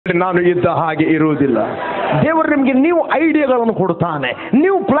ನಾನು ಇದ್ದ ಹಾಗೆ ಇರುವುದಿಲ್ಲ. ದೇವರು ನಿಮಗೆ ನೀವು ಐಡಿಯಾಗಳನ್ನು ಕೊಡುತ್ತಾನೆ,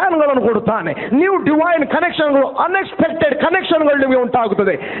 ನೀವು ಪ್ಲಾನ್ಗಳನ್ನು ಕೊಡುತ್ತಾನೆ, ನೀವು ಡಿವೈನ್ ಕನೆಕ್ಷನ್ಗಳು, ಅನ್ಎಕ್ಸ್ಪೆಕ್ಟೆಡ್ ಕನೆಕ್ಷನ್ಗಳು ನಿಮಗೆ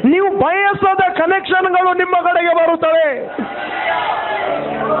ಉಂಟಾಗುತ್ತದೆ. ನೀವು ಬಯಸದ ಕನೆಕ್ಷನ್ಗಳು ನಿಮ್ಮ ಕಡೆಗೆ ಬರುತ್ತವೆ.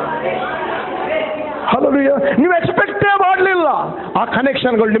 ಹಲ್ಲೆಲೂಯಾ. ನೀವು ಎಕ್ಸ್ಪೆಕ್ಟೇ ಮಾಡಲಿಲ್ಲ, ಆ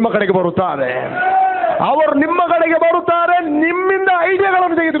ಕನೆಕ್ಷನ್ಗಳು ನಿಮ್ಮ ಕಡೆಗೆ ಬರುತ್ತಾರೆ. ಅವರು ನಿಮ್ಮ ಕಡೆಗೆ ಬರುತ್ತಾರೆ, ನಿಮ್ಮಿಂದ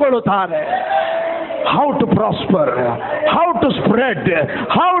ಐಡಿಯಾಗಳನ್ನು ತೆಗೆದುಕೊಳ್ಳುತ್ತಾರೆ. How to prosper, how to spread,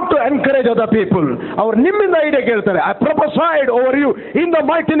 how to encourage other people. ಅವರು ನಿಮ್ಮಿಂದ ಐಡಿಯಾ ಕೇಳ್ತಾರೆ. I ಪ್ರೊಫೆಸೈಡ್ over you in the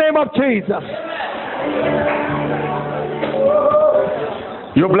mighty name of Jesus.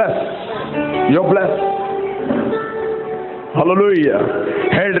 You bless, you bless. Hallelujah.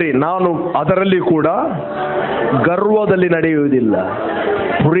 ಹೇಳ್ರಿ, ನಾನು ಅದರಲ್ಲಿ ಕೂಡ ಗರ್ವದಲ್ಲಿ ನಡೆಯುವುದಿಲ್ಲ,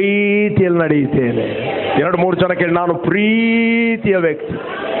 ಪ್ರೀತಿಯಲ್ಲಿ ನಡೆಯುತ್ತೇನೆ. 2-3 ಜನ ಕೇಳಿ, ನಾನು ಪ್ರೀತಿಯ ವ್ಯಕ್ತಿ.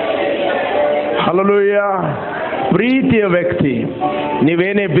 ಹಲ್ಲೆಲೂಯಾ. ಪ್ರೀತಿಯ ವ್ಯಕ್ತಿ.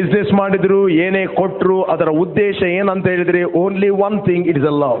 ನೀವೇನೇ ಬಿಸ್ನೆಸ್ ಮಾಡಿದ್ರು, ಏನೇ ಕೊಟ್ಟರು, ಅದರ ಉದ್ದೇಶ ಏನಂತ ಹೇಳಿದ್ರೆ only one thing, it is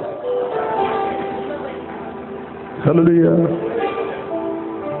a love. Hallelujah.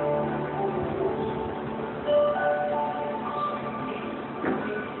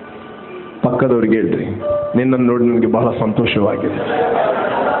 ಪಕ್ಕದವ್ರಿಗೆ ಹೇಳ್ರಿ, ನಿನ್ನನ್ನು ನೋಡಿ ನನಗೆ ಬಹಳ ಸಂತೋಷವಾಗಿದೆ.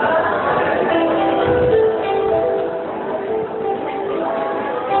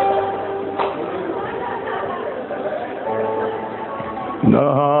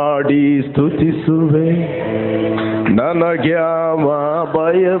 ನಾಡಿ ಸ್ತುತಿಸುವೆ, ನನಗ್ಯಾವ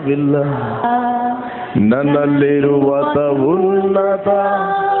ಭಯವಿಲ್ಲ, ನನ್ನಲ್ಲಿರುವತ ಉನ್ನತ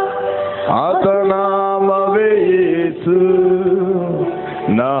ಆತನಾಮವೇ ಯೇಸು.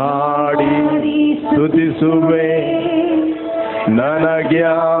 ನಾಡಿ ಸ್ತುತಿಸುವೆ,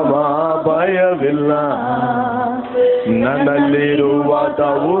 ನನಗ್ಯಾವ ಭಯವಿಲ್ಲ, ನನ್ನಲ್ಲಿರುವತ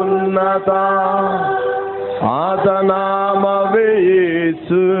ಉನ್ನತ ಆತನಾಮವೇ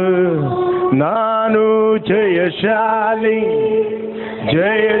ಯೇಸು. ನಾನು ಜಯಶಾಲಿ,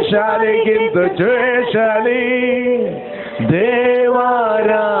 ಜಯಶಾಲಿಗಿಂತ ಜಯಶಾಲಿ,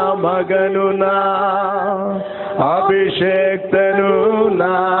 ದೇವರ ಮಗನು ನಾ, ಅಭಿಷೇಕ್ತನು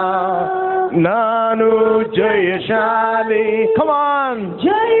ನಾ. ನಾನು ಜಯಶಾಲಿ. Come on.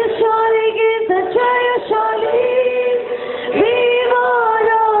 ಜಯಶಾಲಿಗಿಂತ ಜಯಶಾಲಿ, ದೇವರ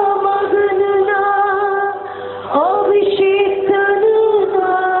ಮಗನು ನಾ, ಅಭಿಷೇಕ್ತನು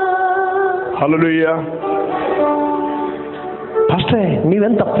ನಾ. ಹಲ್ಲೆಲೂಯಾ. ಅಷ್ಟೇ.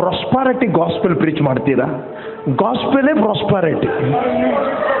 ನೀವೆಂತ ಪ್ರಾಸ್ಪರಿಟಿ ಗಾಸ್ಪೆಲ್ ಪ್ರೀಚ್ ಮಾಡ್ತೀರಾ? ಗಾಸ್ಪೆಲೇ ಪ್ರಾಸ್ಪರಿಟಿ.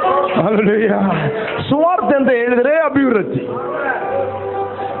 ಹಲ್ಲೆಲೂಯಾ. ಸುವಾರ್ತೆ ಅಂತ ಹೇಳಿದ್ರೆ ಅಭಿವೃದ್ಧಿ.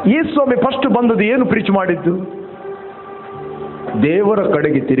 ಈ ಸ್ವಾಮಿ ಫಸ್ಟ್ ಬಂದದ್ದು ಏನು ಪ್ರೀಚ್ ಮಾಡಿದ್ದು? ದೇವರ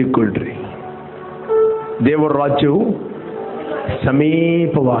ಕಡೆಗೆ ತಿರುಗಿಕೊಳ್ಳ್ರಿ, ದೇವರ ರಾಜ್ಯವು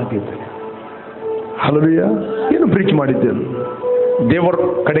ಸಮೀಪವಾಗಿದೆ. ಹಲ್ಲೆಲೂಯಾ. ಏನು ಪ್ರೀಚ್ ಮಾಡಿದ್ದೇನು? ದೇವರ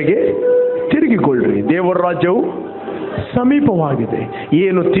ಕಡೆಗೆ ತಿರುಗಿಕೊಳ್ಳ್ರಿ, ದೇವರ ರಾಜ್ಯವು ಸಮೀಪವಾಗಿದೆ.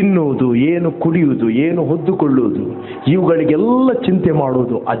 ಏನು ತಿನ್ನುವುದು, ಏನು ಕುಡಿಯುವುದು, ಏನು ಹೊದ್ದುಕೊಳ್ಳುವುದು, ಇವುಗಳಿಗೆಲ್ಲ ಚಿಂತೆ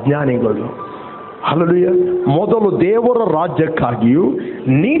ಮಾಡುವುದು ಅಜ್ಞಾನಿಗಳು. ಹಲ್ಲೆಲೂಯಾ. ಮೊದಲು ದೇವರ ರಾಜ್ಯಕ್ಕಾಗಿಯೂ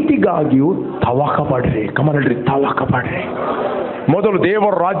ನೀತಿಗಾಗಿಯೂ ತವಕ ಪಡ್ರಿ. ಕಮನಡ್ರಿ, ತವಕ ಪಡ್ರಿ. ಮೊದಲು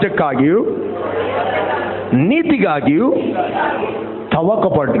ದೇವರ ರಾಜ್ಯಕ್ಕಾಗಿಯೂ ನೀತಿಗಾಗಿಯೂ ತವಕ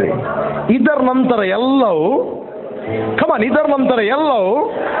ಪಡ್ರಿ. ಇದರ ನಂತರ ಎಲ್ಲವೂ ಇದರ ನಂತರ ಎಲ್ಲವೂ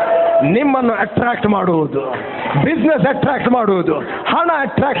ನಿಮ್ಮನ್ನು ಅಟ್ರಾಕ್ಟ್ ಮಾಡುವುದು, ಬಿಸ್ನೆಸ್ ಅಟ್ರಾಕ್ಟ್ ಮಾಡುವುದು, ಹಣ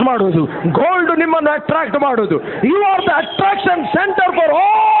ಅಟ್ರಾಕ್ಟ್ ಮಾಡುವುದು, ಗೋಲ್ಡ್ ನಿಮ್ಮನ್ನು ಅಟ್ರಾಕ್ಟ್ ಮಾಡುವುದು. You are the attraction centre for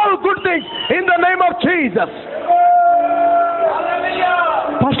all good things in the name of Jesus.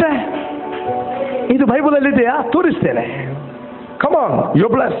 ಅಷ್ಟೇ. ಇದು ಬೈಬಲಲ್ಲಿ ಇದೆಯಾ? ತೋರಿಸ್ತೇನೆ. Come on, you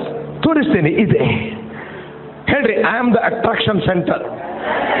bless. ತೋರಿಸ್ತೇನೆ. ಇದೆ. ಹೇಳ್ರಿ, I am the attraction centre.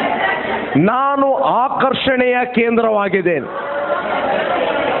 ನಾನು ಆಕರ್ಷಣೆಯ ಕೇಂದ್ರವಾಗಿದ್ದೇನೆ.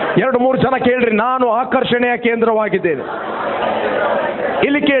 2-3 ಜನ ಕೇಳ್ರಿ, ನಾನು ಆಕರ್ಷಣೆಯ ಕೇಂದ್ರವಾಗಿದ್ದೇನೆ.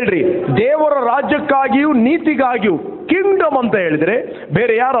 ಇಲ್ಲಿ ಕೇಳ್ರಿ, ದೇವರ ರಾಜ್ಯಕ್ಕಾಗಿಯೂ ನೀತಿಗಾಗಿಯೂ. ಕಿಂಗ್ಡಮ್ ಅಂತ ಹೇಳಿದ್ರೆ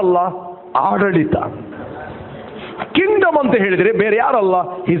ಬೇರೆ ಯಾರಲ್ಲ, ಆಡಳಿತ. ಕಿಂಗ್ಡಮ್ ಅಂತ ಹೇಳಿದ್ರೆ ಬೇರೆ ಯಾರಲ್ಲ,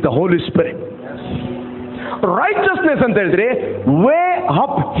 is the Holi spirit. Righteousness ಅಂತ ಹೇಳಿದ್ರೆ ವೇ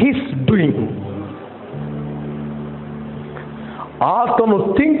ಆಫ್ ಹಿಸ್ ಡೂಯಿಂಗ್. ಆತನು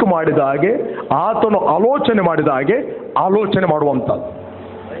ಥಿಂಕ್ ಮಾಡಿದ ಹಾಗೆ, ಆತನು ಆಲೋಚನೆ ಮಾಡಿದ ಹಾಗೆ ಆಲೋಚನೆ ಮಾಡುವಂಥದ್ದು.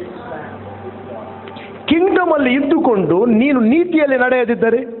 ಕಿಂಗ್ಡಮ್ ಅಲ್ಲಿ ಇದ್ದುಕೊಂಡು ನೀನು ನೀತಿಯಲ್ಲಿ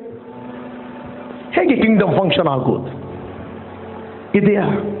ನಡೆಯದಿದ್ದರೆ ಹೇಗೆ ಕಿಂಗ್ಡಮ್ ಫಂಕ್ಷನ್ ಆಗುವುದು? ಇದೆಯಾ?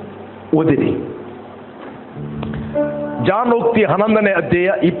 ಓದಿರಿ. ಜಾನೋಕ್ತಿ 11ನೇ ಅಧ್ಯಾಯ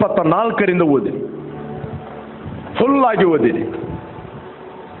 24ರಿಂದ ಓದಿರಿ. ಫುಲ್ ಆಗಿ ಓದಿರಿ.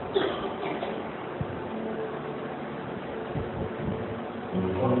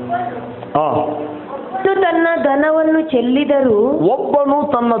 ಒಬ್ಬನು ತನ್ನ ಧನವನ್ನು ಚೆಲ್ಲಿದರೂ ಒಬ್ಬನು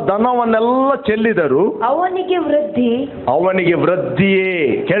ತನ್ನ ಧನವನ್ನೆಲ್ಲ ಚೆಲ್ಲಿದರು ಅವನಿಗೆ ವೃದ್ಧಿ ವೃದ್ಧಿಯೇ.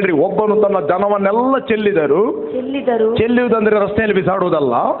 ಕೇಳ್ರಿ, ಒಬ್ಬನು ತನ್ನ ಧನವನ್ನೆಲ್ಲ ಚೆಲ್ಲಿದರು. ಚೆಲ್ಲುವುದಂದ್ರೆ ರಸ್ತೆಯಲ್ಲಿ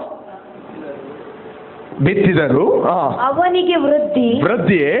ಬಿಸಾಡುವುದಲ್ಲ, ಬಿತ್ತಿದರು, ಅವನಿಗೆ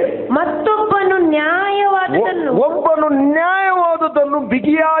ವೃದ್ಧಿಯೇ. ಮತ್ತೊಬ್ಬನು ಒಬ್ಬನು ನ್ಯಾಯವಾದದನ್ನು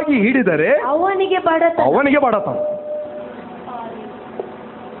ಬಿಗಿಯಾಗಿ ಹಿಡಿದರೆ ಅವನಿಗೆ ಬಡತನ.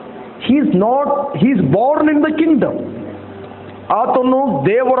 he is born in the kingdom. ಆತನು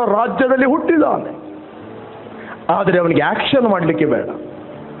ದೇವರ ರಾಜ್ಯದಲ್ಲಿ ಹುಟ್ಟಿದಾನೆ. ಆದರೆ ಅವನಿಗೆ ಆಕ್ಷನ್ ಮಾಡಲಿಕ್ಕೆ ಬೇಡ.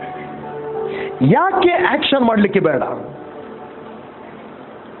 ಯಾಕೆ ಆಕ್ಷನ್ ಮಾಡಲಿಕ್ಕೆ ಬೇಡ?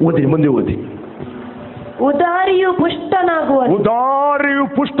 ಮುಂದೆ ಓದಿ. ಉದಾರಿಯು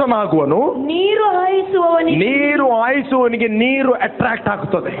ಪುಷ್ಟನಾಗುವನು. ನೀರು ಹಾಯಿಸುವವನಿಗೆ ನೀರು ಅಟ್ರಾಕ್ಟ್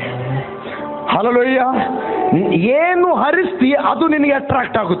ಆಗುತ್ತದೆ. ಹಲ್ಲೆಲೂಯಾ. ಏನು ಹರಿಸ್ತಿ ಅದು ನಿನಗೆ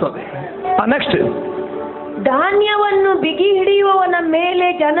ಅಟ್ರಾಕ್ಟ್ ಆಗುತ್ತದೆ. ನೆಕ್ಸ್ಟ್, ಧಾನ್ಯವನ್ನು ಬಿಗಿ ಹಿಡಿಯುವವನ ಮೇಲೆ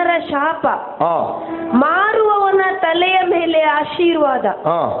ಜನರ ಶಾಪ, ಮಾರುವವನ ತಲೆಯ ಮೇಲೆ ಆಶೀರ್ವಾದ.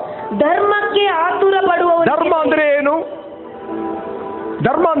 ಧರ್ಮಕ್ಕೆ ಆತುರ ಪಡುವ. ಧರ್ಮ ಅಂದ್ರೆ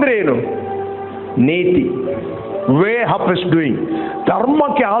ಏನು? ನೀತಿ, ವೇ ಆಫ್ ಇಸ್ ಡೂಯಿಂಗ್.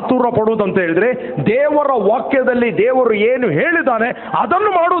 ಧರ್ಮಕ್ಕೆ ಆತುರ ಪಡುವುದಂತ ಹೇಳಿದ್ರೆ ದೇವರ ವಾಕ್ಯದಲ್ಲಿ ದೇವರು ಏನು ಹೇಳಿದ್ದಾನೆ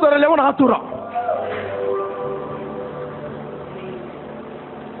ಅದನ್ನು ಮಾಡುವುದರಲ್ಲಿ ಅವನ ಆತುರ.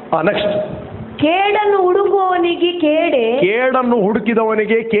 ನೆಕ್ಸ್ಟ್, ಕೇಡನ್ನು ಹುಡುಕಿದವನಿಗೆ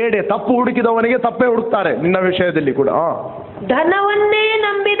ಕೇಡೆ, ತಪ್ಪು ಹುಡುಕಿದವನಿಗೆ ತಪ್ಪೇ ಹುಡುಕ್ತಾರೆ. ನಿನ್ನ ವಿಷಯದಲ್ಲಿ ಕೂಡ ಧನವನ್ನೇ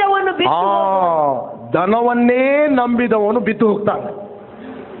ನಂಬಿದವನು ಬಿತ್ತು ಹೋಗ್ತಾನೆ.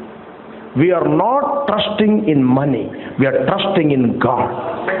 We are not trusting in money, we are trusting in God.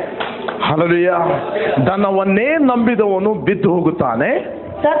 Hallelujah. ಧನವನ್ನೇ ನಂಬಿದವನು ಬಿದ್ದು ಹೋಗುತ್ತಾನೆ.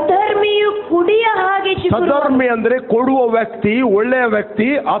 ಸದ್ಧರ್ಮಿ ಅಂದ್ರೆ ಕೊಡುವ ವ್ಯಕ್ತಿ, ಒಳ್ಳೆಯ ವ್ಯಕ್ತಿ.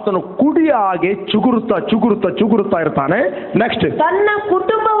 ಆತನು ಕುಡಿಯ ಹಾಗೆ ಚುಗುರುತ್ತಾ ಇರ್ತಾನೆ. ನೆಕ್ಸ್ಟ್, ತನ್ನ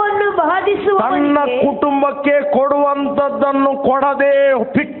ಕುಟುಂಬಕ್ಕೆ ಕೊಡುವಂತದ್ದನ್ನು ಕೊಡದೆ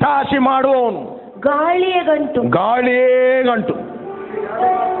ಪಿಟ್ಟಾಸಿ ಮಾಡುವವನು ಗಾಳಿಯೇ ಗಂಟು.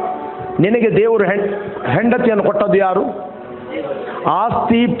 ನಿನಗೆ ದೇವರು ಹೆಂಡತಿಯನ್ನು ಕೊಟ್ಟದ್ದು ಯಾರು?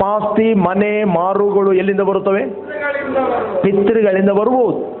 ಆಸ್ತಿ ಪಾಸ್ತಿ ಮನೆ ಮಾರುಗಳು ಎಲ್ಲಿಂದ ಬರುತ್ತವೆ? ಪಿತೃಗಳಿಂದ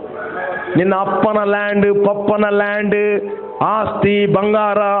ಬರುವುದು. ನಿನ್ನ ಅಪ್ಪನ ಲ್ಯಾಂಡ್, ಪಪ್ಪನ ಲ್ಯಾಂಡ್, ಆಸ್ತಿ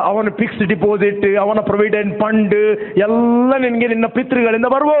ಬಂಗಾರ, ಅವನ ಫಿಕ್ಸ್ಡ್ ಡಿಪಾಸಿಟ್, ಅವನ ಪ್ರೊವಿಡೆಂಟ್ ಫಂಡ್ ಎಲ್ಲ ನಿನಗೆ ನಿನ್ನ ಪಿತೃಗಳಿಂದ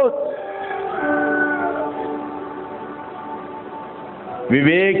ಬರ್ಬೋದು.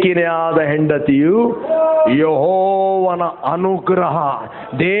 ವಿವೇಕಿನಿಯಾದ ಹೆಂಡತಿಯು ಯೆಹೋವನ ಅನುಗ್ರಹ,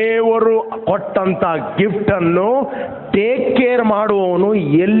 ದೇವರು ಕೊಟ್ಟಂತ ಗಿಫ್ಟ್ ಅನ್ನು ಟೇಕ್ ಕೇರ್ ಮಾಡುವವನು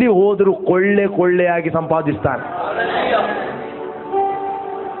ಎಲ್ಲಿ ಹೋದರೂ ಕೊಳ್ಳೆಯಾಗಿ ಸಂಪಾದಿಸ್ತಾನೆ.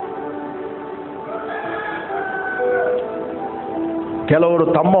 ಕೆಲವರು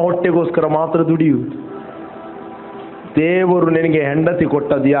ತಮ್ಮ ಹೊಟ್ಟೆಗೋಸ್ಕರ ಮಾತ್ರ ದುಡಿಯುವುದು. ದೇವರು ನಿನಗೆ ಹೆಂಡತಿ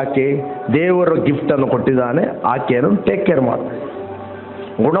ಕೊಟ್ಟದ್ದು ಯಾಕೆ? ದೇವರ ಗಿಫ್ಟ್ ಅನ್ನು ಕೊಟ್ಟಿದ್ದಾನೆ, ಆಕೆಯನ್ನು ಟೇಕ್ ಕೇರ್ ಮಾಡ್ತಾನೆ.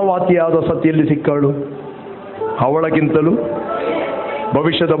 ಗುಣವಾತಿಯಾದ ಸತಿಯಲ್ಲಿ ಸಿಕ್ಕವಳು, ಅವಳಗಿಂತಲೂ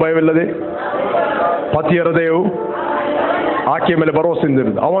ಭವಿಷ್ಯದ ಭಯವಿಲ್ಲದೆ ಪತಿಯರ ದೇವು ಆಕೆಯ ಮೇಲೆ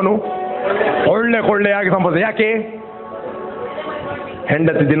ಭರವಸೆಯಿಂದಿರುವುದು. ಅವನು ಕೊಳ್ಳೆಯಾಗಿ ಸಂಪಾದ. ಯಾಕೆ?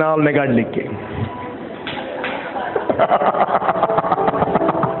 ಹೆಂಡತಿ ದಿನಾಲು ನೆಗಾಡ್ಲಿಕ್ಕೆ.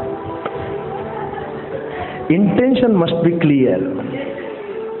 Intention must be clear.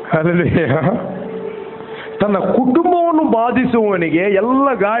 ತನ್ನ ಕುಟುಂಬವನ್ನು ಬಾಧಿಸುವವನಿಗೆ ಎಲ್ಲ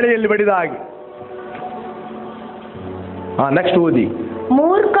ಗಾಳಿಯಲ್ಲಿ ಬಡಿದ ಹಾಗೆ. ನೆಕ್ಸ್ಟ್ ಓದಿ.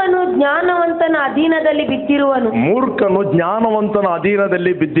 ಮೂರ್ಖನು ಜ್ಞಾನವಂತನ ಅಧೀನದಲ್ಲಿ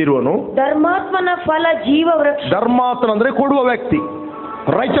ಬಿದ್ದಿರುವನು. ಧರ್ಮಾತ್ಮನ ಫಲ ಜೀವ ವೃಕ್ಷ. ಧರ್ಮಾತ್ಮ ಅಂದ್ರೆ ಕೊಡುವ ವ್ಯಕ್ತಿ.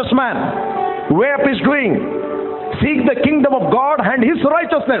 Righteous man, way of is doing. Seek the Kingdom of god and his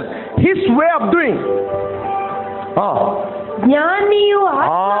righteousness, his way of doing. ಜ್ಞಾನಿಯು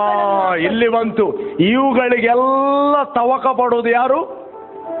ಇಲ್ಲಿ ಬಂತು. ಇವುಗಳಿಗೆಲ್ಲ ತವಕ ಪಡೋದು ಯಾರು?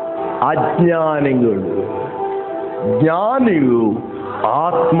 ಅಜ್ಞಾನಿಗಳು. ಜ್ಞಾನಿಯು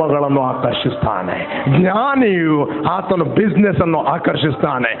ಆತ್ಮಗಳನ್ನು ಆಕರ್ಷಿಸ್ತಾನೆ. ಜ್ಞಾನಿಯು ಆತನ ಬಿಸ್ನೆಸ್ ಅನ್ನು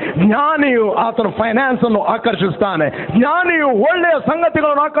ಆಕರ್ಷಿಸ್ತಾನೆ. ಜ್ಞಾನಿಯು ಆತನ ಫೈನಾನ್ಸ್ ಅನ್ನು ಆಕರ್ಷಿಸ್ತಾನೆ. ಜ್ಞಾನಿಯು ಒಳ್ಳೆಯ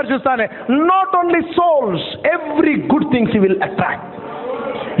ಸಂಗತಿಗಳನ್ನು ಆಕರ್ಷಿಸ್ತಾನೆ. Not only souls, every good things you will attract.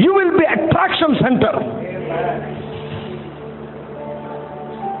 You will be attraction centre.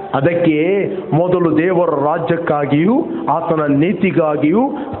 ಅದಕ್ಕೆ ಮೊದಲು ದೇವರ ರಾಜ್ಯಕ್ಕಾಗಿಯೂ ಆತನ ನೀತಿಗಾಗಿಯೂ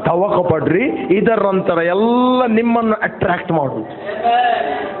ತವಕ ಪಡ್ರಿ. ಇದರ ನಂತರ ಎಲ್ಲ ನಿಮ್ಮನ್ನು ಅಟ್ರಾಕ್ಟ್ ಮಾಡುವುದು.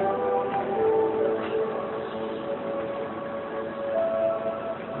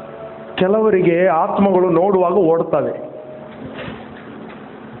 ಕೆಲವರಿಗೆ ಆತ್ಮಗಳು ನೋಡುವಾಗ ಓಡ್ತವೆ.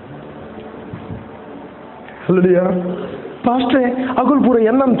 ಪಾಸ್ಟ್ರೆ ಅಗುಲ್ ಪೂರ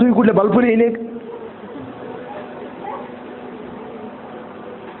ಎನ್ನನ್ನು ತೂಯಿ ಕೂಡಲೇ ಬಲ್ಪುರಿ ಏನೇ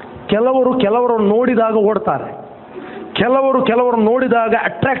ಕೆಲವರು ನೋಡಿದಾಗ ಓಡ್ತಾರೆ, ಕೆಲವರು ನೋಡಿದಾಗ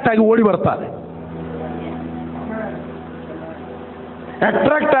ಅಟ್ರಾಕ್ಟ್ ಆಗಿ ಓಡಿ ಬರ್ತಾರೆ.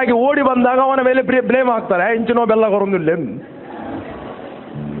 ಅಟ್ರಾಕ್ಟ್ ಆಗಿ ಓಡಿ ಬಂದಾಗ ಅವನ ಮೇಲೆ ಬ್ಲೇಮ್ ಹಾಕ್ತಾರೆ, ಇಂಚಿನೋ ಬೆಲ್ಲ ಕೊರೊಂದಿಲ್ಲ.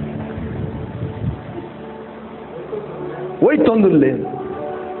 ಹೋಯ್ತೊಂದಿಲ್ಲ.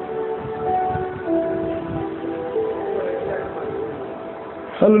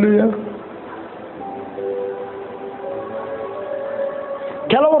 ಹಲ್ಲೆಲೂಯಾ.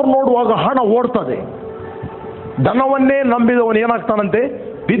 ಕೆಲವರು ನೋಡುವಾಗ ಹಣ ಓಡ್ತದೆ. ಧನವನ್ನೇ ನಂಬಿದವನು ಏನಾಗ್ತಾನಂತೆ?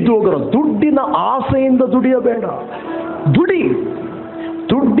 ಬಿದ್ದು ಹೋಗರು. ದುಡ್ಡಿನ ಆಸೆಯಿಂದ ದುಡಿಯಬೇಡ.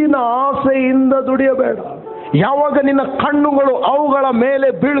 ದುಡ್ಡಿನ ಆಸೆಯಿಂದ ದುಡಿಯಬೇಡ. ಯಾವಾಗ ನಿನ್ನ ಕಣ್ಣುಗಳು ಅವುಗಳ ಮೇಲೆ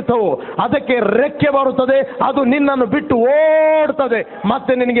ಬೀಳ್ತವೋ ಅದಕ್ಕೆ ರೆಕ್ಕೆ ಬರುತ್ತದೆ, ಅದು ನಿನ್ನನ್ನು ಬಿಟ್ಟು ಓಡ್ತದೆ.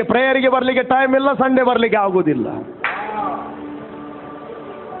 ಮತ್ತೆ ನಿನಗೆ ಪ್ರೇಯರಿಗೆ ಬರಲಿಕ್ಕೆ ಟೈಮ್ ಇಲ್ಲ, ಸಂಡೇ ಬರಲಿಕ್ಕೆ ಆಗುವುದಿಲ್ಲ.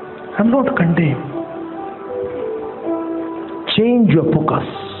 I am not ಕಂಡೇಮ್. Change your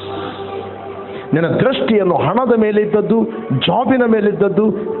focus. ನಿನ್ನ ದೃಷ್ಟಿಯನ್ನು ಹಣದ ಮೇಲಿದ್ದದ್ದು, ಜಾಬಿನ ಮೇಲಿದ್ದದ್ದು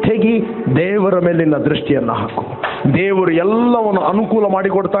ತೆಗಿ, ದೇವರ ಮೇಲಿನ ದೃಷ್ಟಿಯನ್ನು ಹಾಕು. ದೇವರು ಎಲ್ಲವನ್ನು ಅನುಕೂಲ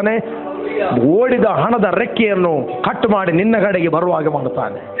ಮಾಡಿಕೊಡ್ತಾನೆ. ಓಡಿದ ಹಣದ ರೆಕ್ಕೆಯನ್ನು ಕಟ್ ಮಾಡಿ ನಿನ್ನ ಕಡೆಗೆ ಬರುವಾಗ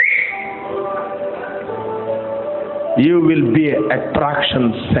ಮಾಡುತ್ತಾನೆ. You will be A attraction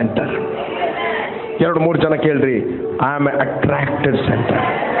centre. 2-3 ಜನ ಕೇಳ್ರಿ, I am A attracted centre.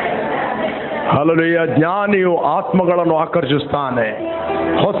 Hallelujah. ಜ್ಞಾನಿಯು ಆತ್ಮಗಳನ್ನು ಆಕರ್ಷಿಸ್ತಾನೆ,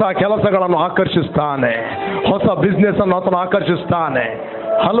 ಹೊಸ ಕೆಲಸಗಳನ್ನು ಆಕರ್ಷಿಸ್ತಾನೆ, ಹೊಸ ಬಿಸ್ನೆಸ್ ಅನ್ನು ಆತನು ಆಕರ್ಷಿಸ್ತಾನೆ.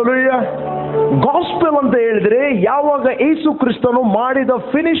 ಹಲ್ಲೆಲೂಯಾ. ಗಾಸ್ಪೆಲ್ ಅಂತ ಹೇಳಿದ್ರೆ ಯಾವಾಗ ಯೇಸು ಕ್ರಿಸ್ತನು ಮಾಡಿದ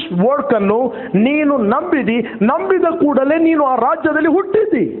ಫಿನಿಶ್ ವರ್ಕ್ ಅನ್ನು ನೀನು ನಂಬಿದ ಕೂಡಲೇ ನೀನು ಆ ರಾಜ್ಯದಲ್ಲಿ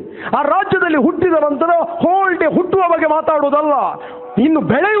ಹುಟ್ಟಿದ್ದಿ. ಆ ರಾಜ್ಯದಲ್ಲಿ ಹುಟ್ಟಿದ ನಂತರ ಹೋಲ್ ಡೇ ಹುಟ್ಟುವ ಬಗ್ಗೆ ಮಾತಾಡುವುದಲ್ಲ, ಇನ್ನು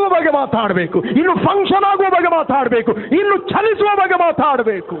ಬೆಳೆಯುವ ಬಗ್ಗೆ ಮಾತಾಡಬೇಕು, ಇನ್ನು ಫಂಕ್ಷನ್ ಆಗುವ ಬಗ್ಗೆ ಮಾತಾಡಬೇಕು, ಇನ್ನು ಚಲಿಸುವ ಬಗ್ಗೆ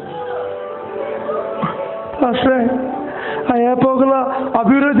ಮಾತಾಡಬೇಕು. ಅಷ್ಟೇ. ಹೋಗಲ್ಲ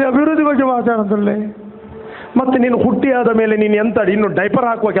ಅಭಿವೃದ್ಧಿ ಬಗ್ಗೆ ಮಾತಾಡೋದ್ರಲ್ಲೇ. ಮತ್ತೆ ನೀನು ಹುಟ್ಟಿಯಾದ ಮೇಲೆ ನೀನು ಎಂತ ಇನ್ನು ಡೈಪರ್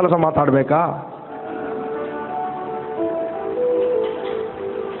ಹಾಕುವ ಕೆಲಸ ಮಾತಾಡಬೇಕಾ?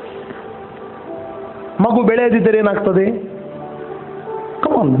 ಮಗು ಬೆಳೆಯದಿದ್ದರೆ ಏನಾಗ್ತದೆ?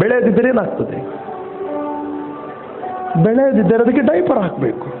 ಕಮಾನ್, ಬೆಳೆಯದಿದ್ದರೆ ಏನಾಗ್ತದೆ? ಬೆಳೆಯದಿದ್ದರೆ ಅದಕ್ಕೆ ಡೈಪರ್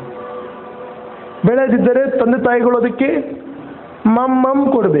ಹಾಕಬೇಕು. ಬೆಳೆಯದಿದ್ದರೆ ತಂದೆ ತಾಯಿಗಳು ಅದಕ್ಕೆ ಮಮ್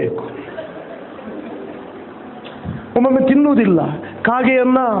ಕೊಡಬೇಕು. ಒಮ್ಮೊಮ್ಮೆ ತಿನ್ನುವುದಿಲ್ಲ,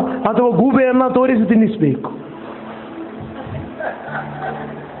 ಕಾಗೆಯನ್ನ ಅಥವಾ ಗೂಬೆಯನ್ನ ತೋರಿಸಿ ತಿನ್ನಿಸಬೇಕು.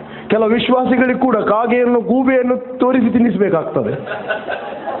 ಕೆಲವು ವಿಶ್ವಾಸಿಗಳಿಗೆ ಕೂಡ ಕಾಗೆಯನ್ನು ಗೂಬೆಯನ್ನು ತೋರಿಸಿ ತಿನ್ನಿಸಬೇಕಾಗ್ತದೆ.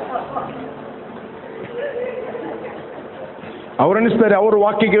 ಅವರನ್ನಿಸ್ತಾರೆ ಅವರು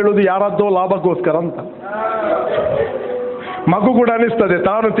ವಾಕ್ಯ ಕೇಳುವುದು ಯಾರದ್ದೋ ಲಾಭಕ್ಕೋಸ್ಕರ ಅಂತ. ಮಗು ಕೂಡ ಅನಿಸ್ತದೆ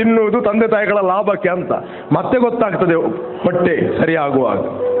ತಾನು ತಿನ್ನುವುದು ತಂದೆ ತಾಯಿಗಳ ಲಾಭಕ್ಕೆ ಅಂತ. ಮತ್ತೆ ಗೊತ್ತಾಗ್ತದೆ ಹೊಟ್ಟೆ ಸರಿಯಾಗುವಾಗ.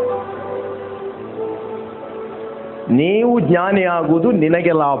 ನೀವು ಜ್ಞಾನಿ ಆಗುವುದು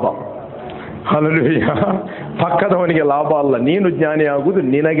ನಿನಗೆ ಲಾಭ. ಹಲ್ಲೆಲೂಯಾ. ಪಕ್ಕದವನಿಗೆ ಲಾಭ ಅಲ್ಲ. ನೀನು ಜ್ಞಾನಿ ಆಗುವುದು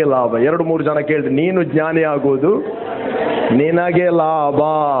ನಿನಗೆ ಲಾಭ. 2-3 ಜನ ಕೇಳಿದ್ರೆ, ನೀನು ಜ್ಞಾನಿ ಆಗುವುದು ನಿನಗೆ ಲಾಭ.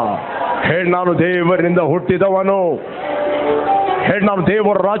 ಹೇಳಿ, ನಾನು ದೇವರಿಂದ ಹುಟ್ಟಿದವನು. ಹೇಳಿ, ನಾನು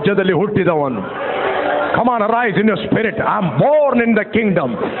ದೇವರ ರಾಜ್ಯದಲ್ಲಿ ಹುಟ್ಟಿದವನು. Come on, arise in your spirit. I am born in the kingdom.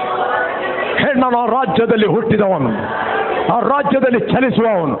 ಹೇಳಿ, ನಾನು ಆ ರಾಜ್ಯದಲ್ಲಿ ಹುಟ್ಟಿದವನು, ಆ ರಾಜ್ಯದಲ್ಲಿ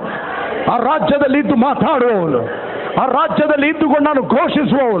ಚಲಿಸುವವನು, ಆ ರಾಜ್ಯದಲ್ಲಿ ಇದ್ದು ಮಾತಾಡುವವನು, ಆ ರಾಜ್ಯದಲ್ಲಿ ಇದ್ದುಕೊಂಡು ನಾನು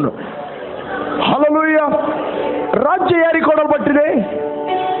ಘೋಷಿಸುವವನು. ಹಲ್ಲೆಲೂಯಾ. ರಾಜ್ಯ ಯಾರಿಗೆ ಕೊಡಲ್ಪಟ್ಟಿದೆ?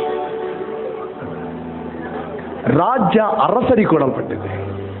 ರಾಜ್ಯ ಅರಸರಿಗೆ ಕೊಡಲ್ಪಟ್ಟಿದೆ.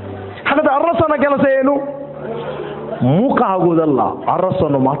 ಹಾಗಾದ್ರೆ ಅರಸನ ಕೆಲಸ ಏನು? ಮೂಕ ಆಗುವುದಲ್ಲ,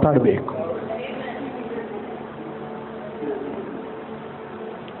 ಅರಸನು ಮಾತಾಡಬೇಕು.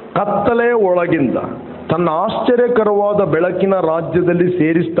 ಕತ್ತಲೆ ಒಳಗಿಂದ ತನ್ನ ಆಶ್ಚರ್ಯಕರವಾದ ಬೆಳಕಿನ ರಾಜ್ಯದಲ್ಲಿ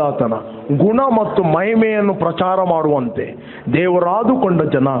ಸೇರಿಸ್ತಾತನ ಗುಣ ಮತ್ತು ಮಹಿಮೆಯನ್ನು ಪ್ರಚಾರ ಮಾಡುವಂತೆ ದೇವರಾದುಕೊಂಡ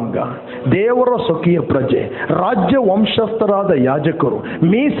ಜನಾಂಗ, ದೇವರ ಸ್ವಕೀಯ ಪ್ರಜೆ, ರಾಜ್ಯ ವಂಶಸ್ಥರಾದ ಯಾಜಕರು,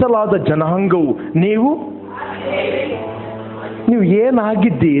 ಮೀಸಲಾದ ಜನಾಂಗವು ನೀವು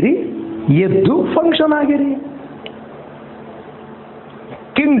ಏನಾಗಿದ್ದೀರಿ? ಎದ್ದು ಫಂಕ್ಷನ್ ಆಗಿರಿ.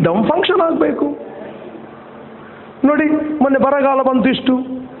 ಕಿಂಗ್ಡಮ್ ಫಂಕ್ಷನ್ ಆಗಬೇಕು. ನೋಡಿ, ಮೊನ್ನೆ ಬರಗಾಲ ಬಂತು, ಇಷ್ಟು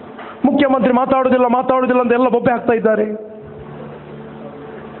ಮುಖ್ಯಮಂತ್ರಿ ಮಾತಾಡುವುದಿಲ್ಲ ಅಂತ ಎಲ್ಲ ಬೊಬ್ಬೆ ಹಾಕ್ತಾ ಇದ್ದಾರೆ.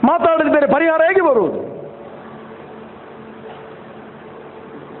 ಮಾತಾಡಿದ ಬೇರೆ ಪರಿಹಾರ ಹೇಗೆ ಬರುವುದು?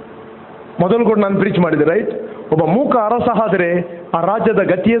 ಮೊದಲು ಕೂಡ ನಾನು ಪ್ರೀಚ್ ಮಾಡಿದೆ, ರೈಟ್? ಒಬ್ಬ ಮೂಕ ಅರಸ ಆದರೆ ಆ ರಾಜ್ಯದ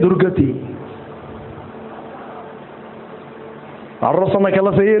ಗತಿಯೇ ದುರ್ಗತಿ. ಅರಸನ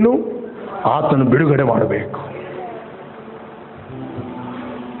ಕೆಲಸ ಏನು? ಆತನು ಬಿಡುಗಡೆ ಮಾಡಬೇಕು.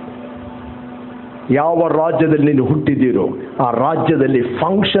 ಯಾವ ರಾಜ್ಯದಲ್ಲಿ ನೀವು ಹುಟ್ಟಿದ್ದೀರೋ ಆ ರಾಜ್ಯದಲ್ಲಿ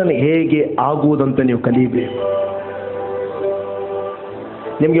ಫಂಕ್ಷನ್ ಹೇಗೆ ಆಗುವುದಂತ ನೀವು ಕಲಿಯಬೇಕು.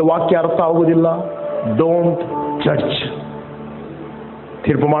 ನಿಮಗೆ ವಾಕ್ಯ ಅರ್ಥ ಆಗುವುದಿಲ್ಲ, ಡೋಂಟ್ ಜಡ್ಜ್.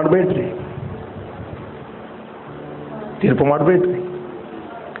 ತೀರ್ಪು ಮಾಡಬೇಡ್ರಿ, ತೀರ್ಪು ಮಾಡಬೇಡ್ರಿ.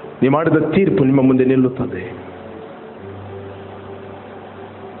 ನೀವು ಮಾಡಿದ ತೀರ್ಪು ನಿಮ್ಮ ಮುಂದೆ ನಿಲ್ಲುತ್ತದೆ.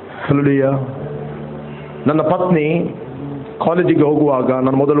 ಹಲ್ಲೆಲೂಯಾ. ನನ್ನ ಪತ್ನಿ ಕಾಲೇಜಿಗೆ ಹೋಗುವಾಗ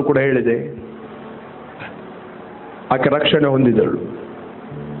ನಾನು ಮೊದಲು ಕೂಡ ಹೇಳಿದೆ, ಆಕೆ ರಕ್ಷಣೆ ಹೊಂದಿದಳು.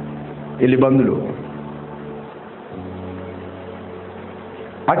 ಇಲ್ಲಿ ಬಂದಳು,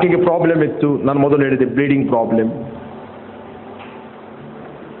 ಆಕೆಗೆ ಪ್ರಾಬ್ಲಮ್ ಇತ್ತು. ನಾನು ಮೊದಲು ಹೇಳಿದೆ, ಬ್ಲೀಡಿಂಗ್ ಪ್ರಾಬ್ಲಮ್,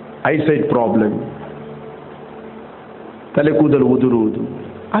 ಐಸೈಟ್ ಪ್ರಾಬ್ಲಮ್, ತಲೆ ಕೂದಲು ಉದುರುವುದು.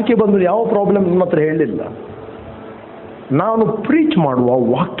 ಆಕೆ ಬಂದು ಯಾವ ಪ್ರಾಬ್ಲಮ್ ನಿಮ್ಮ ಹತ್ರ ಹೇಳಿಲ್ಲ. ನಾನು ಪ್ರೀಚ್ ಮಾಡುವ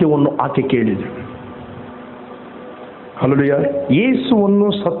ವಾಕ್ಯವನ್ನು ಆಕೆ ಕೇಳಿದಳು. ಹಲ್ಲೆಲೂಯಾ. ಯೇಸುವನ್ನು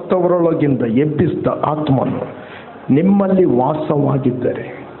ಸತ್ತವರೊಳಗಿಂದ ಎಬ್ಬಿಸಿದ ಆತ್ಮನು ನಿಮ್ಮಲ್ಲಿ ವಾಸವಾಗಿದ್ದರೆ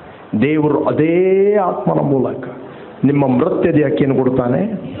ದೇವರು ಅದೇ ಆತ್ಮನ ಮೂಲಕ ನಿಮ್ಮ ಮೃತ್ಯ ದೇಹಕ್ಕೇನು ಕೊಡುತ್ತಾನೆ?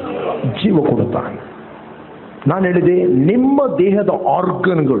 ಜೀವ ಕೊಡುತ್ತಾನೆ. ನಾನು ಹೇಳಿದೆ, ನಿಮ್ಮ ದೇಹದ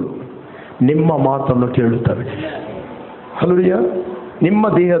ಆರ್ಗನ್ಗಳು ನಿಮ್ಮ ಮಾತನ್ನು ಕೇಳುತ್ತವೆ. ಹಲ್ಲೆಲೂಯಾ. ನಿಮ್ಮ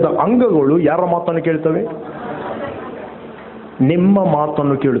ದೇಹದ ಅಂಗಗಳು ಯಾರ ಮಾತನ್ನು ಕೇಳ್ತವೆ? ನಿಮ್ಮ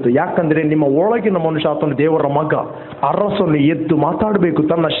ಮಾತನ್ನು ಕೇಳುತ್ತವೆ. ಯಾಕಂದ್ರೆ ನಿಮ್ಮ ಒಳಗಿನ ಮನುಷ್ಯ ಆತನು ದೇವರ ಮಗ, ಅರಸನ್ನು ಎದ್ದು ಮಾತಾಡಬೇಕು,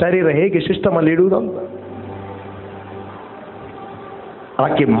 ತನ್ನ ಶರೀರ ಹೇಗೆ ಸಿಸ್ಟಮ್ ಅಲ್ಲಿ ಇಡುವುದಂತ.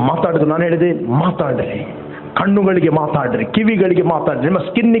 ಆಕೆ ಮಾತಾಡಿದ್ರು. ನಾನು ಹೇಳಿದೆ, ಮಾತಾಡ್ರಿ, ಕಣ್ಣುಗಳಿಗೆ ಮಾತಾಡ್ರಿ, ಕಿವಿಗಳಿಗೆ ಮಾತಾಡ್ರಿ, ನಿಮ್ಮ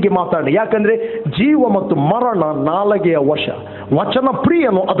ಸ್ಕಿನ್ನಿಗೆ ಮಾತಾಡ್ರಿ. ಯಾಕಂದ್ರೆ ಜೀವ ಮತ್ತು ಮರಣ ನಾಲಗೆಯ ವಶ. ವಚನ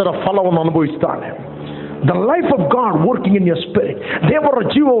ಪ್ರಿಯನು ಅದರ ಫಲವನ್ನು ಅನುಭವಿಸ್ತಾನೆ. The life of god working in your spirit. ದೇವರ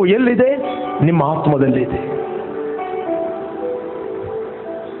ಜೀವವು ಎಲ್ಲಿದೆ? ನಿಮ್ಮ ಆತ್ಮದಲ್ಲಿದೆ.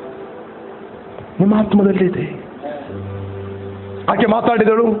 ನಿಮ್ಮ ಆತ್ಮದಲ್ಲಿದೆ. ಆಕೆ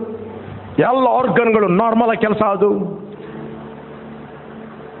ಮಾತಾಡಿದಳು. ಎಲ್ಲ ಆರ್ಗನ್ಗಳು ನಾರ್ಮಲ್ ಆಗಿ ಕೆಲಸ ಅದು.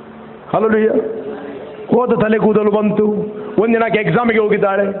 ಹಲ್ಲೆಲೂಯಾ. ಹೋದ ತಲೆ ಕೂದಲು ಬಂತು. ಒಂದಿನ ಆಕೆ ಎಕ್ಸಾಮಿಗೆ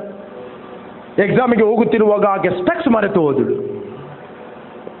ಹೋಗಿದ್ದಾಳೆ. ಎಕ್ಸಾಮಿಗೆ ಹೋಗುತ್ತಿರುವಾಗ ಆಕೆ ಸ್ಪೆಕ್ಸ್ ಮರೆತು ಹೋದಳು.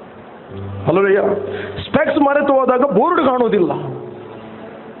 ಹಲ್ಲೆಲೂಯಾ. ಸ್ಪೆಕ್ಸ್ ಮರೆತು ಹೋದಾಗ ಬೋರ್ಡ್ ಕಾಣುವುದಿಲ್ಲ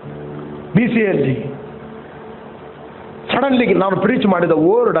BCಯಲ್ಲಿ. ಸಡನ್ಲಿ ನಾನು ಪ್ರೀಚ್ ಮಾಡಿದ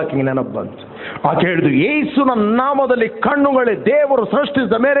ವರ್ಡ್ ಆಕೆಗೆ ನೆನಪು ಬಂತು. ಆಕೆ ಹೇಳಿದ್ರು, ಯೇಸುವಿನ ನಾಮದಲ್ಲಿ ಕಣ್ಣುಗಳೇ ದೇವರು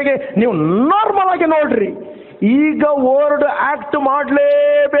ಸೃಷ್ಟಿಸಿದ ಮೇರೆಗೆ ನೀವು ನಾರ್ಮಲ್ ಆಗಿ ನೋಡ್ರಿ. ಈಗ ವರ್ಡ್ ಆಕ್ಟ್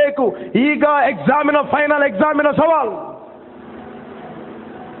ಮಾಡಲೇಬೇಕು. ಈಗ ಎಕ್ಸಾಮಿನ ಫೈನಲ್ ಎಕ್ಸಾಮಿನ ಸವಾಲ್.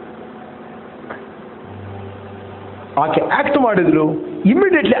 ಆಕೆ ಆಕ್ಟ್ ಮಾಡಿದ್ರು.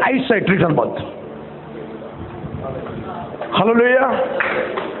 ಇಮಿಡಿಯೇಟ್ಲಿ ಐಸೈಟ್ ರಿಟರ್ನ್ ಬಂತು. ಹಲ್ಲೆಲೂಯಾ.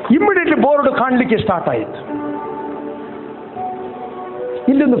 ಇಮಿಡಿಯೇಟ್ಲಿ ಬೋರ್ಡ್ ಕಾಣಲಿಕ್ಕೆ ಸ್ಟಾರ್ಟ್ ಆಯಿತು.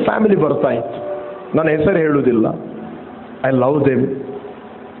 ಇಲ್ಲೊಂದು ಫ್ಯಾಮಿಲಿ ಬರ್ತಾ ಇತ್ತು. ನನ್ನ ಹೆಸರು ಹೇಳುವುದಿಲ್ಲ. I love them.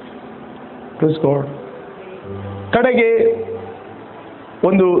 Please god. ಕಡೆಗೆ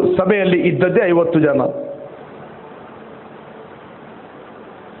ಒಂದು ಸಭೆಯಲ್ಲಿ ಇದ್ದದ್ದೇ 50 ಜನ.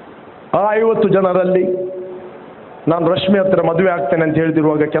 ಆ 50 ಜನರಲ್ಲಿ ನಾನು ರಶ್ಮಿ ಹತ್ರ ಮದುವೆ ಆಗ್ತೇನೆ ಅಂತ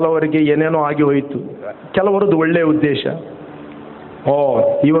ಹೇಳ್ತಿರುವಾಗ ಕೆಲವರಿಗೆ ಏನೇನೋ ಆಗಿ ಹೋಯಿತು. ಕೆಲವರದ್ದು ಒಳ್ಳೆಯ ಉದ್ದೇಶ, ಓ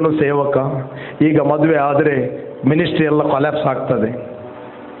ಇವನು ಸೇವಕ, ಈಗ ಮದುವೆ ಆದರೆ ಮಿನಿಸ್ಟ್ರಿ ಎಲ್ಲ ಕೊಲ್ಯಾಪ್ಸ್ ಆಗ್ತದೆ.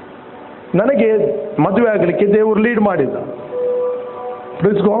 ನನಗೆ ಮದುವೆ ಆಗಲಿಕ್ಕೆ ದೇವರು ಲೀಡ್ ಮಾಡಿದ.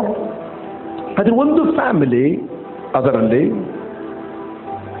 Please god. ಅದ್ರ ಒಂದು ಫ್ಯಾಮಿಲಿ, ಅದರಲ್ಲಿ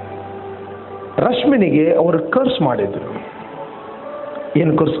ರಶ್ಮಿನಿಗೆ ಅವರು ಕರ್ಸ್ ಮಾಡಿದ್ರು.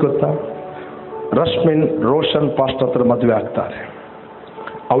 ಏನು ಕರ್ಸ್ ಗೊತ್ತಾ? ರಶ್ಮಿನ್ ರೋಷನ್ ಪಾಸ್ಟ್ ಹತ್ರ ಮದುವೆ ಆಗ್ತಾರೆ.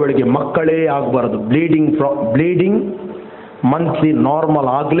 ಅವಳಿಗೆ ಮಕ್ಕಳೇ ಆಗಬಾರದು, ಬ್ಲೀಡಿಂಗ್ ಮಂತ್ಲಿ ನಾರ್ಮಲ್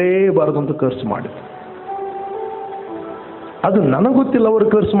ಆಗಲೇಬಾರದು ಅಂತ ಕರ್ಸ್ ಮಾಡಿದ್ರು. ಅದು ನನಗೆ ಗೊತ್ತಿಲ್ಲ ಅವರು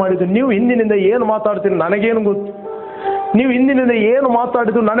ಕರ್ಸ್ ಮಾಡಿದ್ರು. ನೀವು ಹಿಂದಿನಿಂದ ಏನು ಮಾತಾಡ್ತೀರಿ ನನಗೇನು ಗೊತ್ತು. ನೀವು ಹಿಂದಿನಿಂದ ಏನು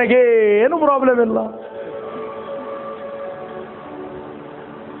ಮಾತಾಡಿದ್ರು ನನಗೇನು ಪ್ರಾಬ್ಲಮ್ ಇಲ್ಲ.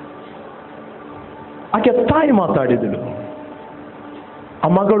 ಆಕೆ ತಾಯಿ ಮಾತಾಡಿದಳು. ಆ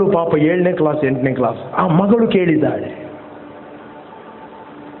ಮಗಳು ಪಾಪ 7ನೇ ಕ್ಲಾಸ್ 8ನೇ ಕ್ಲಾಸ್. ಆ ಮಗಳು ಕೇಳಿದ್ದಾಳೆ,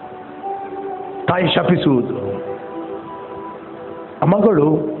 ತಾಯಿ ಶಪಿಸುವುದು. ಆ ಮಗಳು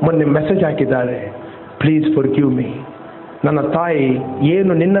ಮೊನ್ನೆ ಮೆಸೇಜ್ ಹಾಕಿದ್ದಾಳೆ, ಪ್ಲೀಸ್ ಫಾರ್ಗಿವ್ ಮೀ. ನನ್ನ ತಾಯಿ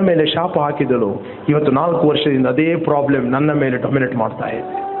ಏನು ನಿನ್ನ ಮೇಲೆ ಶಾಪ ಹಾಕಿದಳು, ಇವತ್ತು 4 ವರ್ಷದಿಂದ ಅದೇ ಪ್ರಾಬ್ಲಮ್ ನನ್ನ ಮೇಲೆ ಡೊಮಿನೇಟ್ ಮಾಡ್ತಾ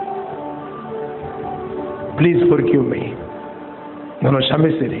ಇದೆ. Please forgive me. ನಾನು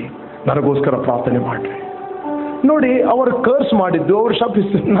ಕ್ಷಮಿಸಿರಿ, ನನಗೋಸ್ಕರ ಪ್ರಾರ್ಥನೆ ಮಾಡ್ರಿ. ನೋಡಿ, ಅವರು ಕರ್ಸ್ ಮಾಡಿದ್ದು, ಅವರು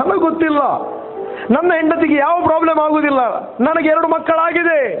ಶಪಿಸಿದ್ದು ನನಗೆ ಗೊತ್ತಿಲ್ಲ. ನನ್ನ ಹೆಂಡತಿಗೆ ಯಾವ ಪ್ರಾಬ್ಲಮ್ ಆಗುವುದಿಲ್ಲ. ನನಗೆ 2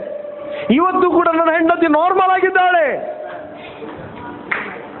 ಮಕ್ಕಳಾಗಿದೆ. ಇವತ್ತು ಕೂಡ ನನ್ನ ಹೆಂಡತಿ ನಾರ್ಮಲ್ ಆಗಿದ್ದಾಳೆ.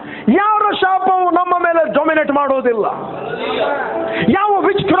 ಯಾರ ಶಾಪವು ನಮ್ಮ ಮೇಲೆ ಡೊಮಿನೇಟ್ ಮಾಡುವುದಿಲ್ಲ. ಯಾವ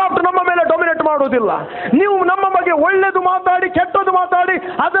ವಿಚ್ ಕ್ರಾಫ್ಟ್ ನಮ್ಮ ಮೇಲೆ ಡೊಮಿನೇಟ್ ಮಾಡುವುದಿಲ್ಲ. ನೀವು ನಮ್ಮ ಬಗ್ಗೆ ಒಳ್ಳೆಯದು ಮಾತಾಡಿ ಕೆಟ್ಟದ್ದು ಮಾತಾಡಿ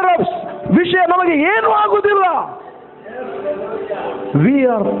ಅದರ ವಿಷಯ ನಮಗೆ ಏನೂ ಆಗುವುದಿಲ್ಲ. We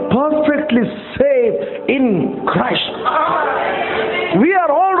are perfectly safe in Christ. We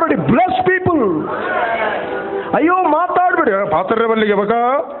are already blessed people. ಅಯ್ಯೋ ಮಾತಾಡ್ಬಿಡಿ, ಪಾತ್ರೆ ಬಲ್ಲಿಗೆ ಬೇಕಾ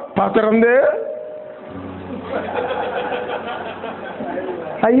ಪಾತ್ರೆ ಅಂದೆ.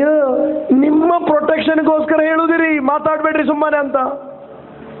 ಅಯ್ಯೋ, ನಿಮ್ಮ ಪ್ರೊಟೆಕ್ಷನ್ಗೋಸ್ಕರ ಹೇಳುದಿರಿ, ಮಾತಾಡ್ಬೇಡ್ರಿ ಸುಮ್ಮನೆ ಅಂತ.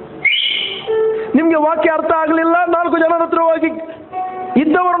 ನಿಮ್ಗೆ ವಾಕ್ಯ ಅರ್ಥ ಆಗ್ಲಿಲ್ಲ, 4 ಜನರ ಹತ್ರ ಹೋಗಿ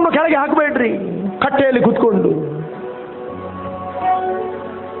ಇದ್ದವರನ್ನು ಕೆಳಗೆ ಹಾಕಬೇಡ್ರಿ ಕಟ್ಟೆಯಲ್ಲಿ ಕುತ್ಕೊಂಡು.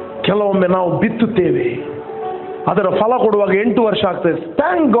 ಕೆಲವೊಮ್ಮೆ ನಾವು ಬಿತ್ತುತ್ತೇವೆ, ಅದರ ಫಲ ಕೊಡುವಾಗ 8 ವರ್ಷ ಆಗ್ತದೆ.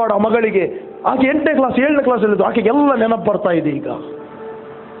 ಥ್ಯಾಂಕ್ ಗಾಡ್, ಆ ಮಗಳಿಗೆ ಆಕೆ 8ನೇ ಕ್ಲಾಸ್ 7ನೇ ಕ್ಲಾಸ್ ಹೇಳಿದ್ದು, ಆಕೆಗೆಲ್ಲ ನೆನಪು ಬರ್ತಾ ಇದೆ ಈಗ.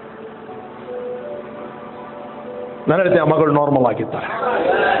 ನಾನು ಹೇಳ್ತೇನೆ, ಆ ಮಗಳು ನಾರ್ಮಲ್ ಆಗಿದ್ದಾರೆ.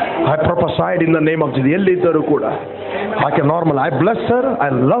 I ಪ್ರೊಫೆಸೈಡ್ in the name of Jesus. ಎಲ್ಲಿದ್ದರೂ ಕೂಡ ಆಕೆ normal. I bless Har, I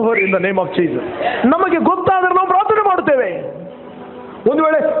love Har in the name of Jesus. ನಮಗೆ ಗೊತ್ತಾದರೆ ನಾವು ಪ್ರಾರ್ಥನೆ ಮಾಡುತ್ತೇವೆ. ಒಂದು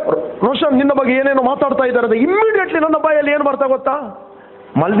ವೇಳೆ ರೋಷನ್ ನಿನ್ನ ಬಗ್ಗೆ ಏನೇನೋ ಮಾತಾಡ್ತಾ ಇದ್ದಾರೆ, ಇಮ್ಮಿಡಿಯೇಟ್ಲಿ ನನ್ನ ಬಾಯಲ್ಲಿ ಏನು ಬರ್ತಾ ಗೊತ್ತಾ?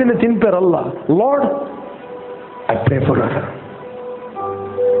 ಮಲ್ದಿನ ತಿಂಪೇರಲ್ಲ, lord I pray for her,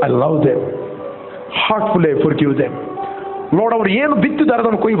 I love them, heartful I forgive them. Lord, ಅವರು ಏನು ಬಿತ್ತಿದ್ದಾರೆ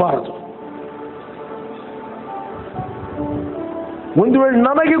ಅದನ್ನು ಕೊಯ್ಯಬಾರದು. ಒಂದು ವೇಳೆ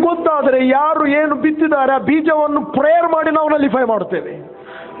ನನಗೆ ಗೊತ್ತಾದರೆ ಯಾರು ಏನು ಬಿತ್ತಿದ್ದಾರೆ ಆ ಬೀಜವನ್ನು ಪ್ರೇಯರ್ ಮಾಡಿ ನಾವು ನಲಿಫೈ ಮಾಡುತ್ತೇವೆ.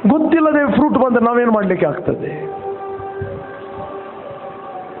 ಗೊತ್ತಿಲ್ಲದೆ ಫ್ರೂಟ್ ಬಂದರೆ ನಾವೇನು ಮಾಡಲಿಕ್ಕೆ ಆಗ್ತದೆ?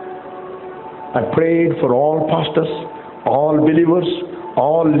 I prayed for all pastors, all believers,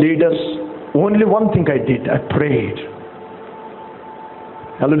 all leaders. Only one thing I did, I prayed.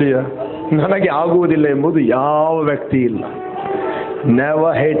 Hallelujah. ನನಗೆ ಆಗುವುದಿಲ್ಲ ಎಂಬುದು ಯಾವ ವ್ಯಕ್ತಿ ಇಲ್ಲ.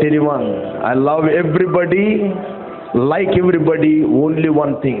 Never hate anyone. I love everybody, like everybody. Only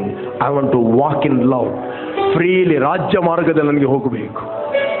one thing, I want to walk in love. Freely, ರಾಜ್ಯ ಮಾರ್ಗದಲ್ಲಿ ನನಗೆ ಹೋಗಬೇಕು.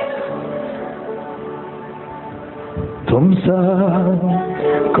 तुमसा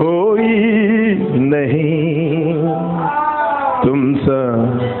कोई नहीं, तुमसा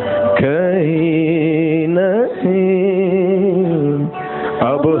कहीं नहीं,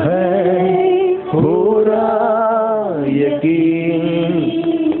 अब है पूरा यकीन,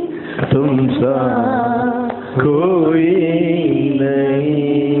 तुमसा कोई नहीं.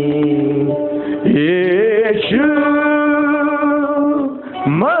 यीशु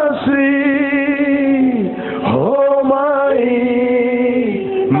मसीह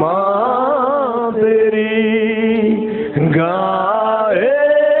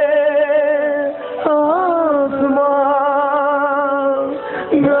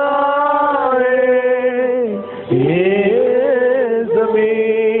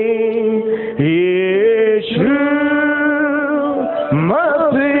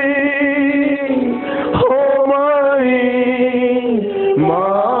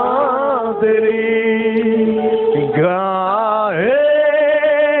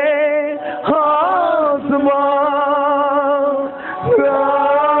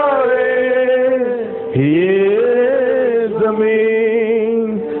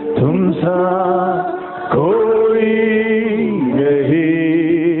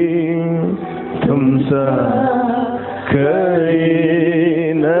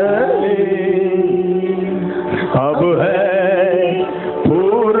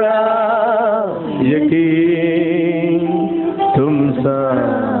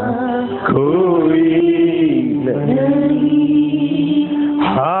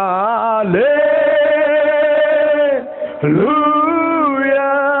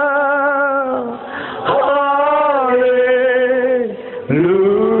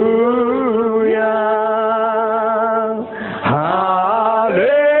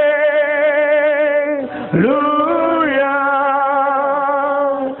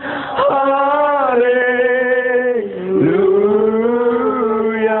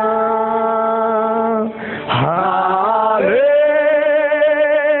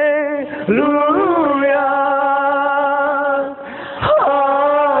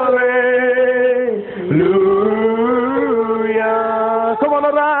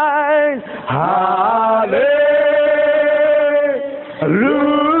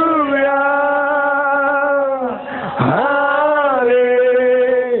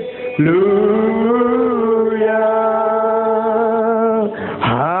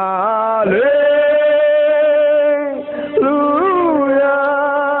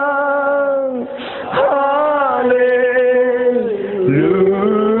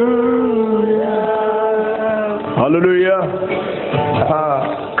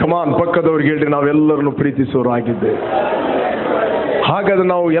ಪಕ್ಕದವ್ರಿಗೆ ಹೇಳ್ರಿ, ನಾವೆಲ್ಲರನ್ನು ಪ್ರೀತಿಸೋರಾಗಿದ್ದೆ. ಹಾಗಾದ್ರೆ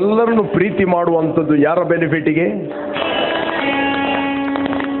ನಾವು ಎಲ್ಲರನ್ನು ಪ್ರೀತಿ ಮಾಡುವಂಥದ್ದು ಯಾರ ಬೆನಿಫಿಟಿಗೆ?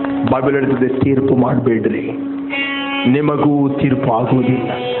 ಬೈಬಲ್ ಹೇಳ್ತದೆ, ತೀರ್ಪು ಮಾಡಬೇಡ್ರಿ, ನಿಮಗೂ ತೀರ್ಪು ಆಗುವುದಿಲ್ಲ.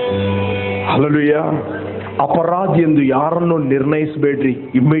 ಹಲ್ಲೆಲೂಯಾ. ಅಪರಾಧಿ ಎಂದು ಯಾರನ್ನು ನಿರ್ಣಯಿಸಬೇಡ್ರಿ.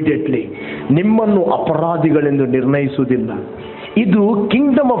 ಇಮ್ಮಿಡಿಯೇಟ್ಲಿ ನಿಮ್ಮನ್ನು ಅಪರಾಧಿಗಳೆಂದು ನಿರ್ಣಯಿಸುವುದಿಲ್ಲ. ಇದು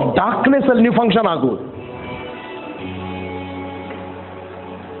ಕಿಂಗ್ಡಮ್ ಆಫ್ ಡಾರ್ಕ್ನೆಸ್ ಅಲ್ಲಿ ನೀವು ಫಂಕ್ಷನ್ ಆಗುವುದು.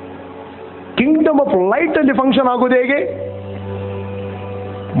 ಕಿಂಗ್ಡಮ್ ಆಫ್ ಲೈಟ್ ಅಲ್ಲಿ ಫಂಕ್ಷನ್ ಆಗೋದು ಹೇಗೆ?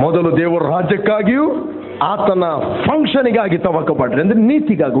 ಮೊದಲು ದೇವರ ರಾಜ್ಯಕ್ಕಾಗಿಯೂ ಆತನ ಫಂಕ್ಷನಿಗಾಗಿ ತವಕ ಪಡ್ರಿ, ಅಂದ್ರೆ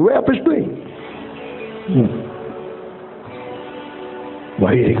ನೀತಿಗಾಗಿ. ವೇ ಅಪಿಷ್ಟು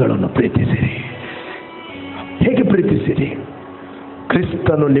ವೈರಿಗಳನ್ನು ಪ್ರೀತಿಸಿರಿ. ಹೇಗೆ ಪ್ರೀತಿಸಿರಿ?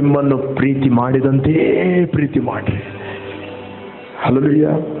 ಕ್ರಿಸ್ತನು ನಿಮ್ಮನ್ನು ಪ್ರೀತಿ ಮಾಡಿದಂತೆಯೇ ಪ್ರೀತಿ ಮಾಡ್ರಿ.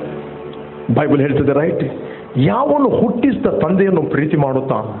 ಹಲ್ಲೆಲೂಯಾ. ಬೈಬಲ್ ಹೇಳ್ತದೆ, ರೈಟ್? ಯಾವನು ಹುಟ್ಟಿಸಿದ ತಂದೆಯನ್ನು ಪ್ರೀತಿ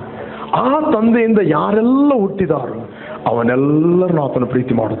ಮಾಡುತ್ತಾನೋ ಆ ತಂದೆಯಿಂದ ಯಾರೆಲ್ಲ ಹುಟ್ಟಿದಾರೋ ಅವನೆಲ್ಲರನ್ನು ಆತನು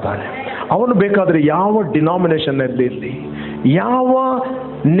ಪ್ರೀತಿ ಮಾಡುತ್ತಾನೆ. ಅವನು ಬೇಕಾದರೆ ಯಾವ ಡಿನಾಮಿನೇಷನ್ನಲ್ಲಿ ಇರಲಿ, ಯಾವ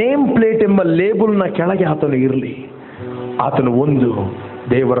ನೇಮ್ ಪ್ಲೇಟ್ ಎಂಬ ಲೇಬಲ್ನ ಕೆಳಗೆ ಆತನು ಇರಲಿ, ಆತನು ಒಂದು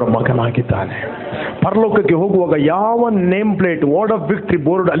ದೇವರ ಮಗನಾಗಿದ್ದಾನೆ. ಪರಲೋಕಕ್ಕೆ ಹೋಗುವಾಗ ಯಾವ name plate, word of victory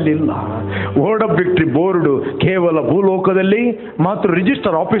board ಅಲ್ಲಿಲ್ಲ. ವರ್ಡ್ ಆಫ್ ವಿಕ್ಟ್ರಿ ಬೋರ್ಡ್ ಕೇವಲ ಭೂಲೋಕದಲ್ಲಿ ಮಾತ್ರ,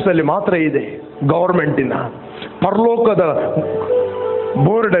 ರಿಜಿಸ್ಟರ್ ಆಫೀಸಲ್ಲಿ ಮಾತ್ರ ಇದೆ ಗವರ್ಮೆಂಟಿನ. ಪರಲೋಕದ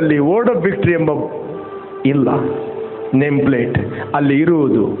ಬೋರ್ಡಲ್ಲಿ ವರ್ಡ್ ಆಫ್ ವಿಕ್ಟ್ರಿ ಎಂಬ ಇಲ್ಲ ನೇಮ್ ಪ್ಲೇಟ್. ಅಲ್ಲಿ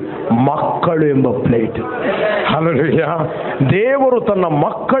ಇರುವುದು ಮಕ್ಕಳು ಎಂಬ ಪ್ಲೇಟ್. ಹಲ್ಲೆಲೂಯಾ. ದೇವರು ತನ್ನ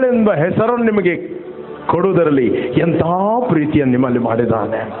ಮಕ್ಕಳೆಂಬ ಹೆಸರನ್ನು ನಿಮಗೆ ಕೊಡುವುದರಲ್ಲಿ ಎಂಥ ಪ್ರೀತಿಯನ್ನು ನಿಮ್ಮಲ್ಲಿ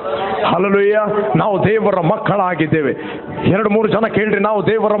ಮಾಡಿದ್ದಾನೆ. ಹಲ್ಲೆಲೂಯಾ. ನಾವು ದೇವರ ಮಕ್ಕಳಾಗಿದ್ದೇವೆ. 2-3 ಜನ ಕೇಳ್ರಿ, ನಾವು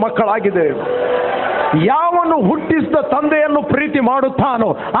ದೇವರ ಮಕ್ಕಳಾಗಿದ್ದೇವೆ. ಯಾವನು ಹುಟ್ಟಿಸಿದ ತಂದೆಯನ್ನು ಪ್ರೀತಿ ಮಾಡುತ್ತಾನೋ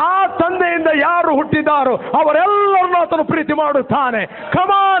ಆ ತಂದೆಯಿಂದ ಯಾರು ಹುಟ್ಟಿದಾರೋ ಅವರೆಲ್ಲರನ್ನು ಆತನು ಪ್ರೀತಿ ಮಾಡುತ್ತಾನೆ.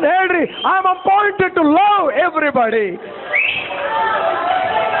 ಕಮಾನ್ ಹೇಳ್ರಿ, I am appointed to love everybody.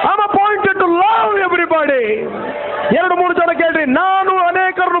 I am appointed to love everybody. 2-3 ಜನ ಕೇಳ್ರಿ, ನಾನು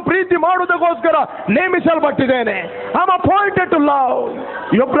ಅನೇಕರನ್ನು ಪ್ರೀತಿ ಮಾಡುವುದಕ್ಕೋಸ್ಕರ ನೇಮಿಸಲ್ಪಟ್ಟಿದ್ದೇನೆ. I am appointed to love.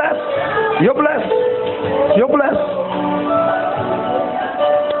 You bless, you bless, you bless.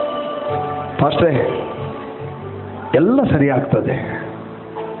 ಅಷ್ಟೇ, ಎಲ್ಲ ಸರಿಯಾಗ್ತದೆ,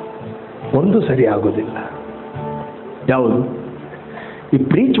 ಒಂದು ಸರಿ ಆಗೋದಿಲ್ಲ. ಯಾವುದು? ಈ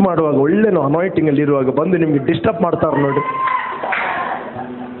ಪ್ರೀಚ್ ಮಾಡುವಾಗ ಒಳ್ಳೆನೋ ಅನಾಯಿಂಟಿಂಗ್ ಅಲ್ಲಿ ಇರುವಾಗ ಬಂದು ನಿಮ್ಗೆ ಡಿಸ್ಟರ್ಬ್ ಮಾಡ್ತಾರೆ ನೋಡಿ,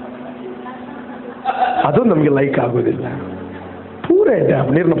 ಅದು ನಮಗೆ ಲೈಕ್ ಆಗೋದಿಲ್ಲ. ಪೂರ ಎಡ್ಡೆ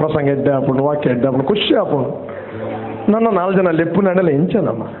ಹಾಪು, ನೀರಿನ ಪ್ರಸಂಗ ಎಡ್ಡೆ ಹಾಪು, ವಾಕ್ಯ ಎಡ್ಡೆ ಹಾಪು, ಖುಷಿ ಹಾಪು. ನನ್ನ 4 ಜನ ಲೆಪ್ಪು ನಡೆಲ್ಲ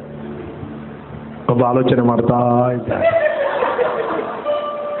ಎಂಚನಮ್ಮ ಒಬ್ಬ ಆಲೋಚನೆ ಮಾಡ್ತಾ ಇದ್ದಾರೆ.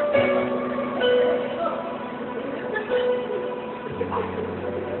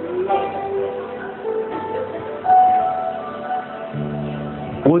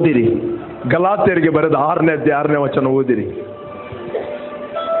 ಓದಿರಿ, ಗಲಾತ್ಯರಿಗೆ ಬರೆದ 6ನೇ ಅಧ್ಯಾಯ 6ನೇ ವಚನ ಓದಿರಿ.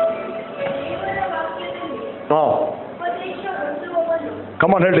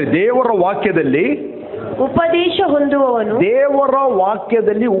 ಕಮಾನ್ ಹೇಳ್ರಿ, ದೇವರ ವಾಕ್ಯದಲ್ಲಿ ಉಪದೇಶ ಹೊಂದುವವನು, ದೇವರ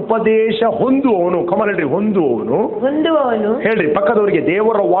ವಾಕ್ಯದಲ್ಲಿ ಉಪದೇಶ ಹೊಂದುವವನು. ಕಮಾನ್ ಹೇಳ್ರಿ, ಹೊಂದುವವನು. ಹೊಂದುವವನು ಹೇಳ್ರಿ ಪಕ್ಕದವರಿಗೆ,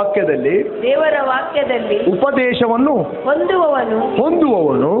 ದೇವರ ವಾಕ್ಯದಲ್ಲಿ ಉಪದೇಶವನ್ನು ಹೊಂದುವವನು.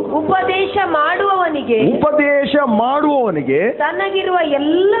 ಹೊಂದುವವನು ಉಪದೇಶ ಮಾಡುವವನಿಗೆ, ಉಪದೇಶ ಮಾಡುವವನಿಗೆ ತನಗಿರುವ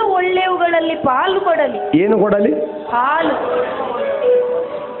ಎಲ್ಲ ಒಳ್ಳೆಯವುಗಳಲ್ಲಿ ಪಾಲು ಕೊಡಲಿ. ಏನು ಕೊಡಲಿ? ಪಾಲು.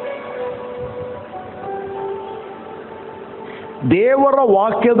 ದೇವರ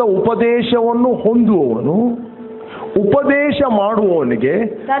ವಾಕ್ಯದ ಉಪದೇಶವನ್ನು ಹೊಂದುವವನು, ಉಪದೇಶ ಮಾಡುವವನಿಗೆ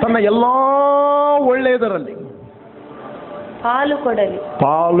ತನ್ನ ಎಲ್ಲಾ ಒಳ್ಳೆಯದರಲ್ಲಿ ಪಾಲು ಕೊಡಲಿ.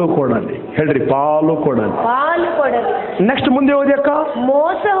 ಪಾಲು ಕೊಡಲಿ. ಹೇಳ್ರಿ, ಪಾಲು ಕೊಡಲಿ. ಪಾಲು ಕೊಡಲಿ. ನೆಕ್ಸ್ಟ್ ಮುಂದೆ ಓದಿ ಅಕ್ಕ.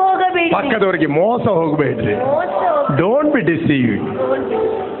 ಮೋಸ ಹೋಗಬೇಡಿ. ಪಕ್ಕದವರಿಗೆ ಮೋಸ ಹೋಗಬೇಡ್ರಿ. Don't be deceived.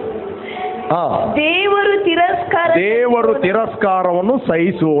 ದೇವರು ತಿರಸ್ಕಾರವನ್ನು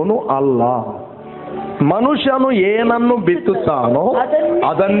ಸಹಿಸುವವನು ಅಲ್ಲ. ಮನುಷ್ಯನು ಏನನ್ನು ಬಿತ್ತುತ್ತಾನೋ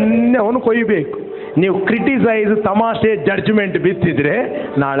ಅದನ್ನೇ ಅವನು ಕೊಯ್ಯಬೇಕು. ನೀವು ಕ್ರಿಟಿಸೈಸ್, ತಮಾಷೆ, ಜಡ್ಜ್ಮೆಂಟ್ ಬಿತ್ತಿದ್ರೆ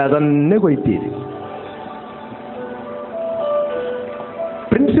ನಾಳೆ ಅದನ್ನೇ ಕೊಯ್ತೀರಿ.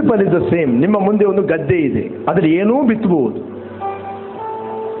 Principal is the same. ನಿಮ್ಮ ಮುಂದೆ ಒಂದು ಗದ್ದೆ ಇದೆ, ಅದ್ರಲ್ಲಿ ಏನೂ ಬಿತ್ತಬಹುದು.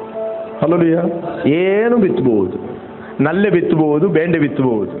 ಹಲ್ಲೆಲೂಯಾ. ಏನು ಬಿತ್ತಬಹುದು, ನಲ್ಲೆ ಬಿತ್ತಬಹುದು, ಬೆಂಡೆ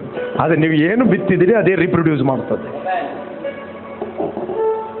ಬಿತ್ತಬಹುದು. ಆದರೆ ನೀವು ಏನು ಬಿತ್ತಿದಿರಿ ಅದೇ ರಿಪ್ರೊಡ್ಯೂಸ್ ಮಾಡ್ತದೆ.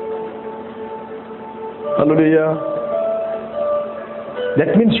 Hallelujah. That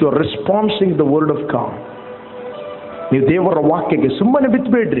means you are responding the word of God. ನೀವು ದೇವರ ವಾಕ್ಯಕ್ಕೆ ಸುಮ್ಮನೆ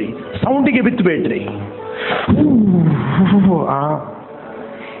ಬಿತ್ತಬೇಡ್ರಿ, ಸೌಂಡಿಗೆ ಬಿತ್ತಬೇಡ್ರಿ.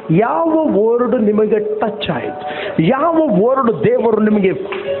 ಯಾವ ವರ್ಡ್ ನಿಮಗೆ ಟಚ್ ಆಯಿತು, ಯಾವ ವರ್ಡ್ ದೇವರು ನಿಮಗೆ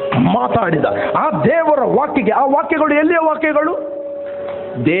ಮಾತಾಡಿದ, ಆ ದೇವರ ವಾಕ್ಯಕ್ಕೆ, ಆ ವಾಕ್ಯಗಳು ಎಲ್ಲಿಯ ವಾಕ್ಯಗಳು?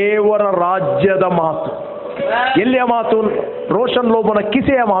 ದೇವರ ರಾಜ್ಯದ ಮಾತು. ಎಲ್ಲಿಯ ಮಾತು? ರೋಷನ್ ಲೋಬನ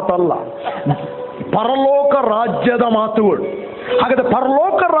ಕಿಸೆಯ ಮಾತಲ್ಲ, ಪರಲೋಕ ರಾಜ್ಯದ ಮಾತುಗಳು. ಹಾಗಾದ್ರೆ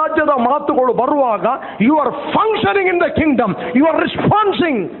ಪರಲೋಕ ರಾಜ್ಯದ ಮಾತುಗಳು ಬರುವಾಗ you are functioning in the Kingdom, you are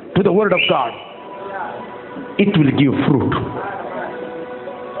ರೆಸ್ಪಾನ್ಸಿಂಗ್ to the word of god. It will give fruit.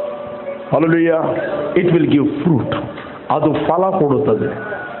 Hallelujah. It will give fruit. ಅದು ಫಲ ಕೊಡುತ್ತದೆ.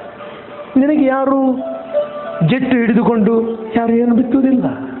 ನಿನಗೆ ಯಾರು ಜೆಟ್ಟು ಹಿಡಿದುಕೊಂಡು ಯಾರು ಏನು ಬಿತ್ತುವುದಿಲ್ಲ.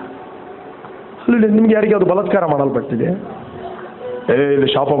 ಅಲ್ಲಿ ನಿಮ್ಗೆ ಯಾರಿಗೆ ಅದು ಬಲಾತ್ಕಾರ ಮಾಡಲ್ಪಟ್ಟಿದೆ? ಇಲ್ಲಿ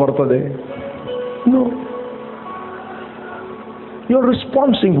ಶಾಪ ಬರ್ತದೆ. No, you are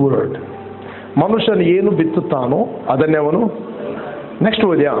ರೆಸ್ಪಾನ್ಸಿಂಗ್ word. ಮನುಷ್ಯನು ಏನು ಬಿತ್ತುತ್ತಾನೋ ಅದನ್ನೇ ಅವನು ನೆಕ್ಸ್ಟ್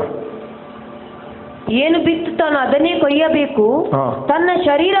ಓದ್ಯಾ, ಏನು ಬಿತ್ತುತ್ತಾನೋ ಅದನ್ನೇ ಕೊಯ್ಯಬೇಕು. ತನ್ನ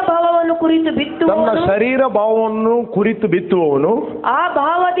ಶರೀರ ಭಾವವನ್ನು ಕುರಿತು ಬಿತ್ತುವವನು ಆ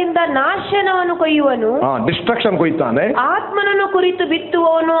ಭಾವದಿಂದ ನಾಶನವನ್ನು ಕೊಯ್ಯುವನು. ಡಿಸ್ಟ್ರಕ್ಷನ್ ಕೊಯ್ತಾನೆ. ಆತ್ಮನನ್ನು ಕುರಿತು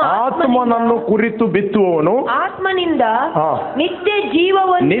ಬಿತ್ತುವವನು ಆತ್ಮನಿಂದ ನಿತ್ಯ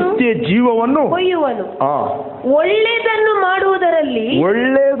ಜೀವವನ್ನು ಕೊಯ್ಯುವನು. ಒಳ್ಳೆಯದನ್ನು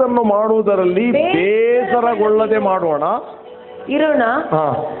ಮಾಡುವುದರಲ್ಲಿ ಬೇಸರಗೊಳ್ಳದೆ ಮಾಡೋಣ ಇರೋಣ,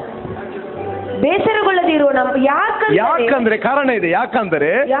 ಬೇಸರಗೊಳ್ಳದೆ ಇರೋಣ. ಯಾಕಂದ್ರೆ ಕಾರಣ ಇದೆ. ಯಾಕಂದರೆ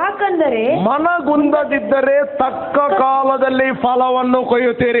ಮನಗುಂದದಿದ್ದರೆ ತಕ್ಕ ಕಾಲದಲ್ಲಿ ಫಲವನ್ನು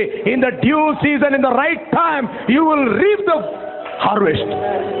ಕೊಯ್ಯುತ್ತೀರಿ. In the due season, in the right time, you will reap the harvest.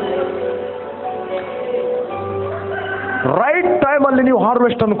 Right time ಅಲ್ಲಿ ನೀವು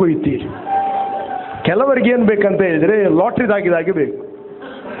ಹಾರ್ವೆಸ್ಟ್ ಅನ್ನು ಕೊಯ್ಯುತ್ತೀರಿ. ಕೆಲವರಿಗೆ ಏನ್ ಬೇಕಂತ ಹೇಳಿದ್ರೆ ಲಾಟ್ರಿದಾಗಿದಾಗಿ ಬೇಕು.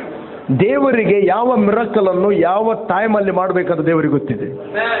 ದೇವರಿಗೆ ಯಾವ ಮಿರಕಲ್ ಅನ್ನು ಯಾವ ಟೈಮ್ ಅಲ್ಲಿ ಮಾಡಬೇಕಂತ ದೇವರಿಗೆ ಗೊತ್ತಿದೆ.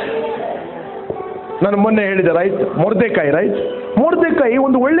 ನಾನು ಮೊನ್ನೆ ಹೇಳಿದೆ, ಮೊರ್ದೆಕಾಯಿ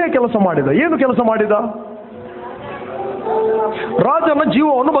ಒಂದು ಒಳ್ಳೆಯ ಕೆಲಸ ಮಾಡಿದ. ಏನು ಕೆಲಸ ಮಾಡಿದ? ರಾಜನ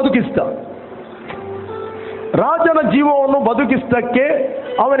ಜೀವವನ್ನು ಬದುಕಿಸಿದ್ದಕ್ಕೆ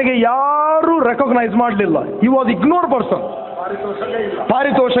ಅವನಿಗೆ ಯಾರು ರೆಕಗ್ನೈಸ್ ಮಾಡಲಿಲ್ಲ. He was ignore person.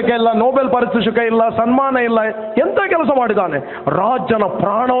 ಪಾರಿತೋಷಕ ಇಲ್ಲ, ನೋಬೆಲ್ ಪಾರಿತೋಷಕ ಇಲ್ಲ, ಸನ್ಮಾನ ಇಲ್ಲ. ಎಂತ ಕೆಲಸ ಮಾಡಿದ್ದಾನೆ? ರಾಜನ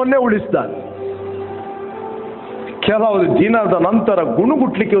ಪ್ರಾಣವನ್ನೇ ಉಳಿಸಿದ್ದಾನೆ. ಕೆಲವು ದಿನದ ನಂತರ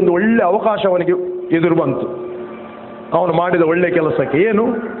ಗುಣಗುಟ್ಲಿಕ್ಕೆ ಒಂದು ಒಳ್ಳೆ ಅವಕಾಶ ಅವನಿಗೆ ಎದುರು ಬಂತು. ಅವನು ಮಾಡಿದ ಒಳ್ಳೆ ಕೆಲಸಕ್ಕೆ ಏನು?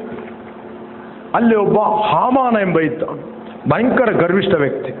 ಅಲ್ಲಿ ಒಬ್ಬ ಹಾಮಾನ ಎಂಬ ಇದ್ದ, ಭಯಂಕರ ಗರ್ವಿಷ್ಠ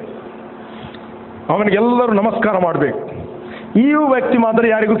ವ್ಯಕ್ತಿ. ಅವನಿಗೆಲ್ಲರೂ ನಮಸ್ಕಾರ ಮಾಡಬೇಕು. ಈ ವ್ಯಕ್ತಿ ಮಾತ್ರ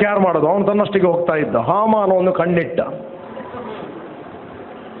ಯಾರಿಗೂ ಕೇರ್ ಮಾಡೋದು. ಅವನು ತನ್ನಷ್ಟಿಗೆ ಹೋಗ್ತಾ ಇದ್ದ. ಹಾಮಾನವನ್ನು ಕಣ್ಣಿಟ್ಟ.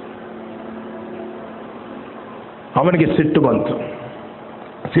 ಅವನಿಗೆ ಸಿಟ್ಟು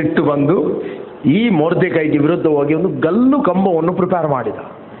ಬಂದು ಈ ಮೊರ್ದೆಕಾಯಿಗೆ ವಿರುದ್ಧವಾಗಿ ಒಂದು ಗಲ್ಲು ಕಂಬವನ್ನು ಪ್ರಿಪೇರ್ ಮಾಡಿದ.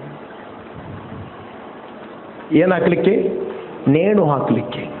 ಏನು ಹಾಕ್ಲಿಕ್ಕೆ? ನೇಣು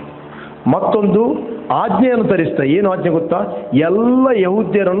ಹಾಕ್ಲಿಕ್ಕೆ. ಮತ್ತೊಂದು ಆಜ್ಞೆಯನ್ನು ತರಿಸ್ತಾ. ಏನು ಆಜ್ಞೆ ಗೊತ್ತಾ? ಎಲ್ಲ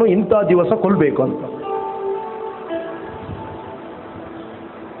ಯಹೂದ್ಯರನ್ನು ಇಂಥ ದಿವಸ ಕೊಲ್ಲಬೇಕು ಅಂತ.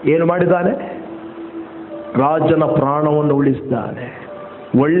 ಏನು ಮಾಡಿದ್ದಾನೆ? ರಾಜನ ಪ್ರಾಣವನ್ನು ಉಳಿಸಿದ್ದಾನೆ.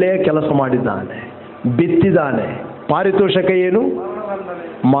 ಒಳ್ಳೆಯ ಕೆಲಸ ಮಾಡಿದ್ದಾನೆ, ಬಿತ್ತಿದ್ದಾನೆ. ಪಾರಿತೋಷಕ ಏನು?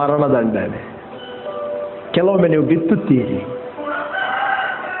 ಮರಣದಂಡನೆ. ಕೆಲವೊಮ್ಮೆ ನೀವು ಬಿತ್ತುತ್ತೀರಿ,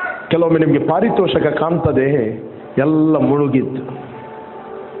 ಕೆಲವೊಮ್ಮೆ ನಿಮಗೆ ಪಾರಿತೋಷಕ ಕಾಣ್ತದೆ, ಎಲ್ಲ ಮುಳುಗಿದ್ದು.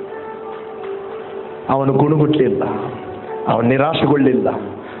 ಅವನು ಗುಣಗುಟ್ಟಲಿಲ್ಲ, ಅವನು ನಿರಾಶೆಗೊಳ್ಳಿಲ್ಲ,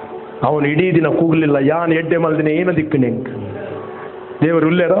 ಅವನು ಇಡೀ ದಿನ ಕೂಗಲಿಲ್ಲ, ಯಾನ್ ಎಡ್ಡೆ ಮಲ್ದಿನ ಏನು ದಿಕ್ಕು ನಿಂಕ್ ದೇವರು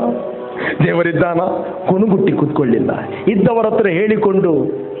ಉಲ್ಲೇರ, ದೇವರಿದ್ದಾನ, ಕುಣುಗುಟ್ಟಿ ಕೂತ್ಕೊಳ್ಳಿಲ್ಲ. ಇದ್ದವರ ಹತ್ರ ಹೇಳಿಕೊಂಡು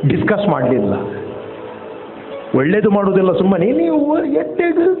ಡಿಸ್ಕಸ್ ಮಾಡಲಿಲ್ಲ. ಒಳ್ಳೇದು ಮಾಡುವುದಿಲ್ಲ ಸುಮ್ಮನೆ ನೀವು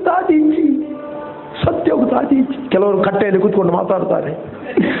ಎಟ್ಟೆಗೂ ತಾದೀಚಿ, ಸತ್ಯವು ತಾದೀಚಿ. ಕೆಲವರು ಕಟ್ಟೆಯಲ್ಲಿ ಕೂತ್ಕೊಂಡು ಮಾತಾಡ್ತಾರೆ.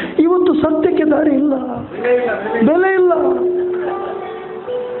 ಇವತ್ತು ಸತ್ಯಕ್ಕೆ ದಾರಿ ಇಲ್ಲ, ಬೆಲೆ ಇಲ್ಲ.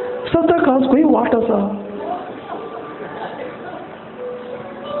 ಸತ್ಯ ಕಾಸ್ಕೊಯ್ ವಾಟಸ.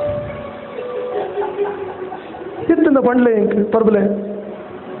 ಎತ್ತಿಂದ ಬಂಡ್ಲೆ ಪರ್ಬಲೆ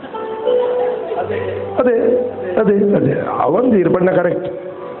ಅದೇ ಅದೇ ಅದೇ ಅವಂದು ಇರ್ಬಣ್ಣ ಕರೆಕ್ಟ್.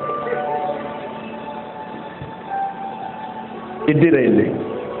 ಇದ್ದೀರ ಇಲ್ಲಿ?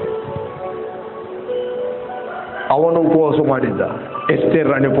 ಅವನು ಉಪವಾಸ ಮಾಡಿದ್ದ, ಎಸ್ತೇರ್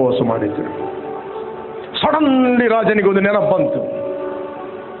ರಾಣಿ ಉಪವಾಸ ಮಾಡಿದ್ರು. ಸಡನ್ಲಿ ರಾಜನಿಗೆ ಒಂದು ನೆನಪು ಬಂತು.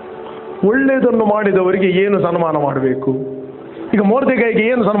 ಒಳ್ಳೆಯದನ್ನು ಮಾಡಿದವರಿಗೆ ಏನು ಸನ್ಮಾನ ಮಾಡಬೇಕು? ಈಗ ಮೊರ್ದೆಕಾಯಿಗೆ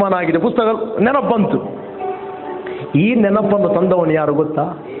ಏನು ಸನ್ಮಾನ ಆಗಿದೆ? ಪುಸ್ತಕ ನೆನಪು ಬಂತು. ಈ ನೆನಪನ್ನು ತಂದವನು ಯಾರು ಗೊತ್ತಾ?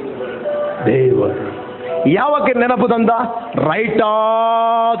 ದೇವರು. ಯಾವಕ್ಕೆ ನೆನಪು ತಂದ? ರೈಟ್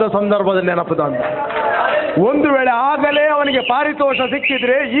ಆದ ಸಂದರ್ಭದಲ್ಲಿ ನೆನಪು ತಂದ. ಒಂದು ವೇಳೆ ಆಗಲೇ ಅವನಿಗೆ ಪಾರಿತೋಷ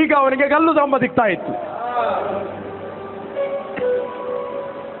ಸಿಕ್ಕಿದ್ರೆ ಈಗ ಅವನಿಗೆ ಗಲ್ಲು ಸಂಬ ಸಿಗ್ತಾ ಇತ್ತು.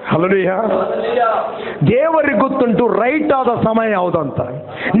 ಹಲ್ಲೆಲೂಯಾ. ದೇವರಿಗೆ ಗೊತ್ತುಂಟು ರೈಟ್ ಆದ ಸಮಯ ಯಾವುದಂತ.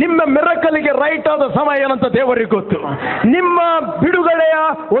 ನಿಮ್ಮ ಮಿರಕಲಿಗೆ ರೈಟ್ ಆದ ಸಮಯ ಏನಂತ ದೇವರಿಗೆ ಗೊತ್ತು. ನಿಮ್ಮ ಬಿಡುಗಡೆಯ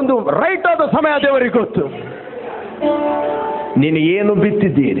ಒಂದು ರೈಟ್ ಆದ ಸಮಯ ದೇವರಿಗೆ ಗೊತ್ತು. ನೀನು ಏನು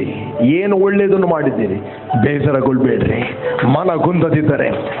ಬಿತ್ತಿದ್ದೀರಿ, ಏನು ಒಳ್ಳೆಯದನ್ನು ಮಾಡಿದ್ದೀರಿ, ಬೇಸರಗೊಳ್ಬೇಡ್ರಿ. ಮನಗುಂದದಿದ್ದರೆ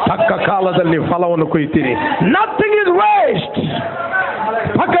ತಕ್ಕ ಕಾಲದಲ್ಲಿ ಫಲವನ್ನು ಕೊಯ್ತೀರಿ. Nothing is waste.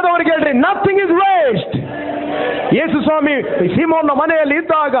 ಪಕ್ಕದವರಿಗೆ ಹೇಳ್ರಿ, ನಥಿಂಗ್ ಇಸ್ ವೇಸ್ಟ್. ಯೇಸು ಸ್ವಾಮಿ ಸೀಮೋನ್ನ ಮನೆಯಲ್ಲಿ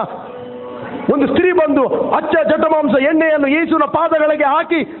ಇದ್ದಾಗ ಒಂದು ಸ್ತ್ರೀ ಬಂದು ಅಚ್ಚ ಜಟಮಾಂಸ ಎಣ್ಣೆಯನ್ನು ಯೇಸುವಿನ ಪಾದಗಳಿಗೆ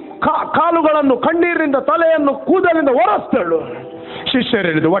ಹಾಕಿ ಕಾಲುಗಳನ್ನು ಕಣ್ಣೀರಿನಿಂದ ತಲೆಯನ್ನು ಕೂದಲಿಂದ ಒರೆಸ್ತಳು. ಶಿಷ್ಯರು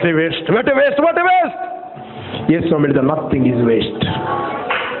ಹೇಳಿದ್ರು, what A waste, what A waste, what A waste. ಯೇಸು ಹೇಳಿದ, ನಥಿಂಗ್ ಇಸ್ ವೇಸ್ಟ್.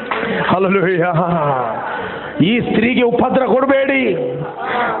 ಹಲ್ಲೆಲೂಯಾ. ಈ ಸ್ತ್ರೀಗೆ ಉಪದ್ರ ಕೊಡಬೇಡಿ,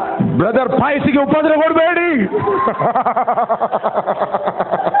 ಬ್ರದರ್ ಪಾಯಸಿಗೆ ಉಪದ್ರ ಕೊಡಬೇಡಿ.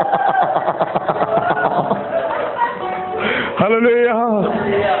 ಹಲ್ಲೆಲೂಯಾ.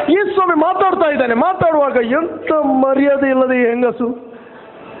 ಈ ಸ್ವಾಮಿ ಮಾತಾಡ್ತಾ ಇದ್ದಾನೆ. ಮಾತಾಡುವಾಗ ಎಂತ ಮರ್ಯಾದೆ ಇಲ್ಲದೆ ಹೆಂಗಸು.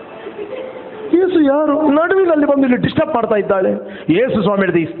 ಯೇಸು ಯಾರು ನಡುವಿನಲ್ಲಿ ಬಂದು ಇಲ್ಲಿ ಡಿಸ್ಟರ್ಬ್ ಮಾಡ್ತಾ ಇದ್ದಾಳೆ. ಯೇಸು ಸ್ವಾಮಿ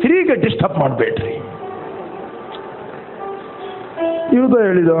ಹೇಳಿದ, ಈ ಸ್ತ್ರೀಗೆ ಡಿಸ್ಟರ್ಬ್ ಮಾಡಬೇಡ್ರಿ. ಯೂದ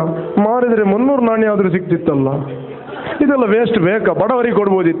ಹೇಳಿದ, ಮಾರಿದ್ರೆ 300 ನಾಣ್ಯ ಆದ್ರೂ ಸಿಕ್ತಿತ್ತಲ್ಲ, ಇದೆಲ್ಲ ವೇಸ್ಟ್ ಬೇಕಾ, ಬಡವರಿಗೆ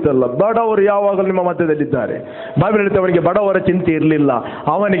ಕೊಡ್ಬೋದಿತ್ತಲ್ಲ. ಬಡವರು ಯಾವಾಗಲೂ ನಿಮ್ಮ ಮಧ್ಯದಲ್ಲಿದ್ದಾರೆ. ಬೈಬಲ್ ಹೇಳಿದ, ಅವನಿಗೆ ಬಡವರ ಚಿಂತೆ ಇರಲಿಲ್ಲ,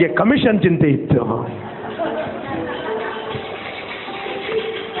 ಅವನಿಗೆ ಕಮಿಷನ್ ಚಿಂತೆ ಇತ್ತು.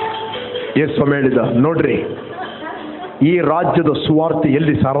 ಯೇಸು ಸ್ವಾಮಿ ಹೇಳಿದ, ನೋಡ್ರಿ, ಈ ರಾಜ್ಯದ ಸುವಾರ್ತೆ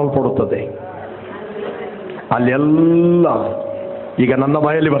ಎಲ್ಲಿ ಸಾರಲ್ಪಡುತ್ತದೆ ಅಲ್ಲೆಲ್ಲ ಈಗ ನನ್ನ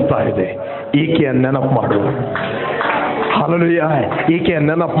ಬಾಯಲ್ಲಿ ಬರ್ತಾ ಇದೆ. ಈಕೆಯ ನೆನಪು ಮಾಡುವರು. ಹಲ್ಲೆಲೂಯಾ. ಈಕೆಯ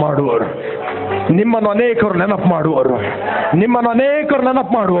ನೆನಪು ಮಾಡುವರು. ನಿಮ್ಮನ್ನು ಅನೇಕರು ನೆನಪು ಮಾಡುವರು. ನಿಮ್ಮನ್ನು ಅನೇಕರು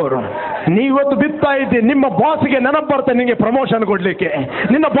ನೆನಪು ಮಾಡುವರು. ನೀವತ್ತು ಬಿತ್ತಾ ಇದ್ದೀರಿ, ನಿಮ್ಮ ಬಾಸ್ಗೆ ನೆನಪು ಬರ್ತಾ ನಿನಗೆ ಪ್ರಮೋಷನ್ ಕೊಡ್ಲಿಕ್ಕೆ,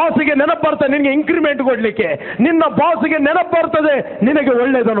 ನಿನ್ನ ಬಾಸ್ಗೆ ನೆನಪು ಬರ್ತಾ ನಿನಗೆ ಇನ್ಕ್ರಿಮೆಂಟ್ ಕೊಡ್ಲಿಕ್ಕೆ, ನಿನ್ನ ಬಾಸ್ಗೆ ನೆನಪು ಬರ್ತದೆ ನಿನಗೆ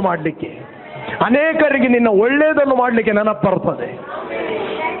ಒಳ್ಳೆಯದನ್ನು ಮಾಡಲಿಕ್ಕೆ, ಅನೇಕರಿಗೆ ನಿನ್ನ ಒಳ್ಳೆಯದನ್ನು ಮಾಡಲಿಕ್ಕೆ ನೆನಪು ಬರ್ತದೆ.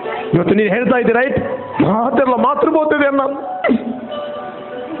 ಇವತ್ತು ನೀನು ಹೇಳ್ತಾ ಇದ್ದೀರಿ, ರೈಟ್, ಮಾತೆಲ್ಲ ಮಾತೃಬೋತಿದೆ ನಾನು.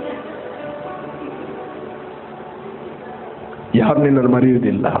 ಯಾರು ನಿನ್ನನ್ನು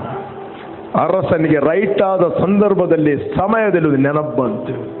ಮರೆಯುವುದಿಲ್ಲ. ಅರಸನಿಗೆ ರೈಟ್ ಆದ ಸಂದರ್ಭದಲ್ಲಿ ಸಮಯದಲ್ಲಿ ನೆನಪು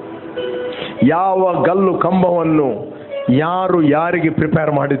ಬಂತು. ಯಾವ ಗಲ್ಲು ಕಂಬವನ್ನು ಯಾರು ಯಾರಿಗೆ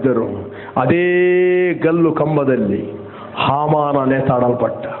ಪ್ರಿಪೇರ್ ಮಾಡಿದ್ದರು, ಅದೇ ಗಲ್ಲು ಕಂಬದಲ್ಲಿ ಹಾಮಾನ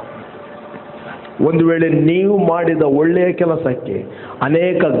ನೇತಾಡಲ್ಪಟ್ಟ. ಒಂದು ವೇಳೆ ನೀವು ಮಾಡಿದ ಒಳ್ಳೆಯ ಕೆಲಸಕ್ಕೆ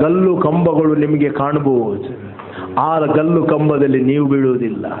ಅನೇಕ ಗಲ್ಲು ಕಂಬಗಳು ನಿಮಗೆ ಕಾಣಬಹುದು, ಆ ಗಲ್ಲು ಕಂಬದಲ್ಲಿ ನೀವು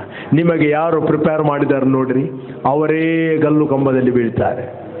ಬೀಳುವುದಿಲ್ಲ. ನಿಮಗೆ ಯಾರು ಪ್ರಿಪೇರ್ ಮಾಡಿದ್ದಾರೆ ನೋಡ್ರಿ, ಅವರೇ ಗಲ್ಲು ಕಂಬದಲ್ಲಿ ಬೀಳ್ತಾರೆ.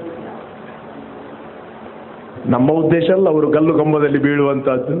 ನಮ್ಮ ಉದ್ದೇಶ ಅಲ್ಲ ಅವರು ಗಲ್ಲು ಕಂಬದಲ್ಲಿ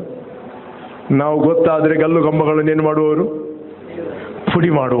ಬೀಳುವಂತಹದ್ದು. ನಾವು ಗೊತ್ತಾದ್ರೆ ಗಲ್ಲು ಕಂಬಗಳನ್ನು ಏನು ಮಾಡುವವರು,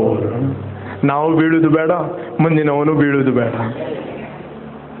 ಪುಡಿ ಮಾಡುವವರು. ನಾವು ಬೀಳುವುದು ಬೇಡ, ಮುಂದಿನವನು ಬೀಳುವುದು ಬೇಡ.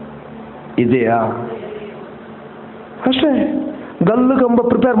 ಇದೆಯಾ? ಅಷ್ಟೇ. ಗಲ್ಲು ಕಂಬ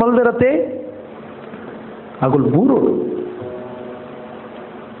ಪ್ರಿಪೇರ್ ಮಲ್ದಿರತ್ತೆ, ಆಗಲು ಬೂರು.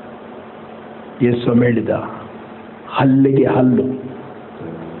 ಯೇಸು ಹೇಳಿದ, ಹಲ್ಲಿಗೆ ಹಲ್ಲು,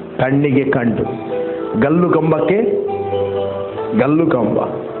 ಕಣ್ಣಿಗೆ ಕಣ್ಣು, ಗಲ್ಲು ಕಂಬಕ್ಕೆ ಗಲ್ಲು ಕಂಬ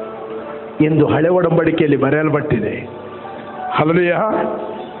ಎಂದು ಹಳೆ ಒಡಂಬಡಿಕೆಯಲ್ಲಿ ಬರೆಯಲ್ಪಟ್ಟಿದೆ. ಹಲ್ಲೆಲೂಯಾ.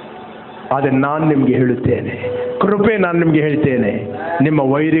 ಆದರೆ ನಾನು ನಿಮಗೆ ಹೇಳುತ್ತೇನೆ, ಕೃಪೆ ನಾನು ನಿಮಗೆ ಹೇಳ್ತೇನೆ, ನಿಮ್ಮ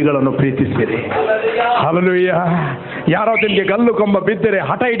ವೈರಿಗಳನ್ನು ಪ್ರೀತಿಸಿರಿ. ಹಲ್ಲೆಲೂಯಾ. ಯಾರೋ ನಿಮಗೆ ಗಲ್ಲು ಕಂಬ ಬಿದ್ದರೆ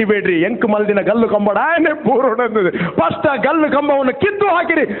ಹಠ ಹಿಡಿಬೇಡ್ರಿ. ಎಂಕು ಮಲ್ದಿನ ಗಲ್ಲು ಕಂಬಡಾನೆ ಪೂರ್ಣ ಫಸ್ಟ್ ಆ ಗಲ್ಲು ಕಂಬವನ್ನು ಕಿತ್ತು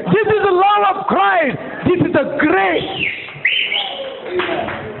ಹಾಕಿರಿ. This is the love of Christ, this is the grace.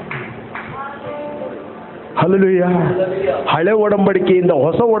 Hallelujah. ಹಳೆ ಒಡಂಬಡಿಕೆಯಿಂದ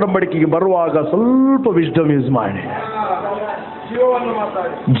ಹೊಸ ಒಡಂಬಡಿಕೆಗೆ ಬರುವಾಗ ಸ್ವಲ್ಪ ವಿಸ್ಡಮ್ ಯೂಸ್ ಮಾಡಿ,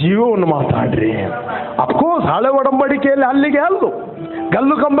 ಜೀವವನ್ನು ಮಾತಾಡ್ರಿ. ಅಫ್ಕೋರ್ಸ್ ಹಳೆ ಒಡಂಬಡಿಕೆಯಲ್ಲಿ ಹಲ್ಲಿಗೆ ಹಲ್ಲು,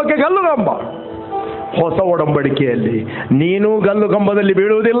 ಗಲ್ಲು ಕಂಬಕ್ಕೆ ಗಲ್ಲು ಕಂಬ. ಹೊಸ ಒಡಂಬಡಿಕೆಯಲ್ಲಿ ನೀನು ಗಲ್ಲು ಕಂಬದಲ್ಲಿ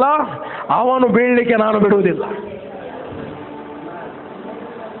ಬೀಳುವುದಿಲ್ಲ, ಅವನು ಬೀಳಲಿಕ್ಕೆ ನಾನು ಬಿಡುವುದಿಲ್ಲ.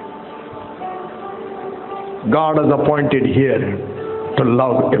 God has appointed here to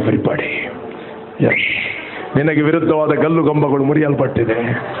love everybody. Yes. ನಿನಗೆ ವಿರುದ್ಧವಾದ ಗಲ್ಲು ಕಂಬಗಳು ಮುರಿಯಲ್ಪಟ್ಟಿದೆ.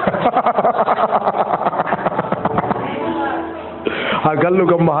 ಆ ಗಲ್ಲು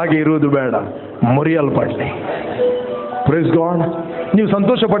ಕಂಬ ಹಾಗೆ ಇರುವುದು ಬೇಡ, ಮುರಿಯಲ್ಪಡಲಿ. Praise God. ನೀವು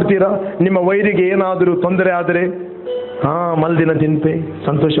ಸಂತೋಷ ಪಡ್ತೀರಾ? ನಿಮ್ಮ ವೈರಿಗೆ ಏನಾದರೂ ತೊಂದರೆ ಆದರೆ ಮಲ್ದಿನ ತಿನ್ಪೆ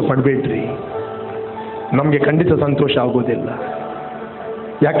ಸಂತೋಷ ಪಡಬೇಡ್ರಿ. ನಮಗೆ ಖಂಡಿತ ಸಂತೋಷ ಆಗೋದಿಲ್ಲ.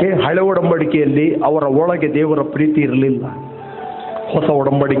 ಯಾಕೆ? ಹಳೆ ಒಡಂಬಡಿಕೆಯಲ್ಲಿ ಅವರ ಒಳಗೆ ದೇವರ ಪ್ರೀತಿ ಇರಲಿಲ್ಲ. ಹೊಸ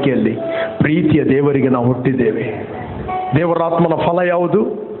ಒಡಂಬಡಿಕೆಯಲ್ಲಿ ಪ್ರೀತಿಯ ದೇವರಿಗೆ ನಾವು ಹುಟ್ಟಿದ್ದೇವೆ. ದೇವರ ಆತ್ಮನ ಫಲ ಯಾವುದು?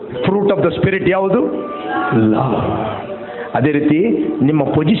 ಫ್ರೂಟ್ ಆಫ್ ದ ಸ್ಪಿರಿಟ್ ಯಾವುದು? ಲವ್. ಅದೇ ರೀತಿ ನಿಮ್ಮ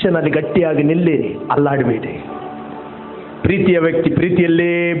ಪೊಸಿಷನ್ ಅಲ್ಲಿ ಗಟ್ಟಿಯಾಗಿ ನಿಲ್ಲಿರಿ, ಅಲ್ಲಾಡಬೇಡಿ. ಪ್ರೀತಿಯ ವ್ಯಕ್ತಿ ಪ್ರೀತಿಯಲ್ಲೇ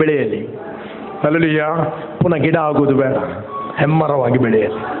ಬೆಳೆಯಲಿ. ಹಲ್ಲೆಲೂಯಾ. ಪುನಃ ಗಿಡ ಆಗುವುದು ಬೇಡ, ಹೆಮ್ಮರವಾಗಿ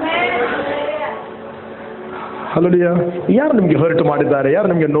ಬೆಳೆಯಲಿ. ಹಲ್ಲೆಲೂಯಾ. ಯಾರು ನಿಮಗೆ ಹರ್ಟ್ ಮಾಡಿದ್ದಾರೆ, ಯಾರು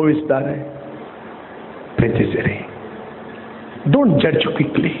ನಿಮಗೆ ನೋವಿಸಿದ್ದಾರೆ, ಪ್ರೀತಿಸಿರಿ. Don't judge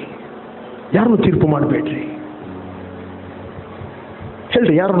quickly. ಯಾರನ್ನು ತೀರ್ಪು ಮಾಡಬೇಡ್ರಿ.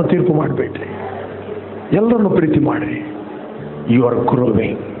 ಹೇಳ್ರಿ, ಯಾರನ್ನು ತೀರ್ಪು ಮಾಡಬೇಡ್ರಿ. ಎಲ್ಲರನ್ನು ಪ್ರೀತಿ ಮಾಡ್ರಿ. You are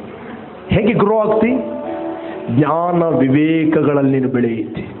growing. ಹೇಗೆ ಗ್ರೋ ಆಗ್ತಿ? ಜ್ಞಾನ ವಿವೇಕಗಳಲ್ಲಿ ನೀನು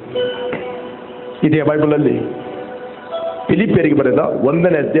ಬೆಳೆಯುತ್ತಿ. ಇದೆಯಾ ಬೈಬಲಲ್ಲಿ? ಫಿಲಿಪಿಯರಿಗೆ ಬರೆದ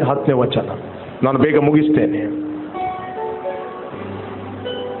 1ನೇ ಅಧ್ಯಾಯ 10ನೇ ವಚನ. ನಾನು ಬೇಗ ಮುಗಿಸ್ತೇನೆ.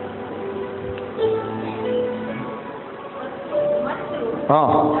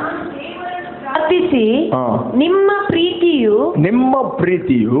 ಪ್ರಾರ್ಥಿಸಿ ಹಾ. ನಿಮ್ಮ ಪ್ರೀತಿಯು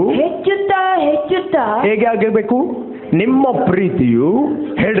ಹೆಚ್ಚುತ್ತಾ ಹೇಗೆ ಆಗಬೇಕು? ನಿಮ್ಮ ಪ್ರೀತಿಯು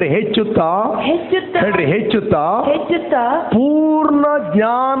ಹೇಳ್ರಿ ಹೆಚ್ಚುತ್ತಾ ಹೇಳ್ರಿ ಹೆಚ್ಚುತ್ತಾ ಪೂರ್ಣ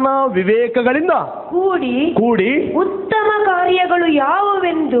ಜ್ಞಾನ ವಿವೇಕಗಳಿಂದ ಕೂಡಿ ಉತ್ತಮ ಕಾರ್ಯಗಳು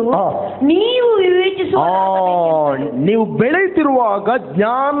ಯಾವುವೆಂದು ನೀವು ವಿವೇಚಿಸುವ. ನೀವು ಬೆಳೆಯುತ್ತಿರುವಾಗ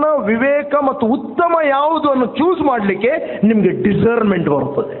ಜ್ಞಾನ ವಿವೇಕ ಮತ್ತು ಉತ್ತಮ ಯಾವುದು ಅನ್ನು ಚೂಸ್ ಮಾಡಲಿಕ್ಕೆ ನಿಮಗೆ ಡಿಸರ್ನ್ಮೆಂಟ್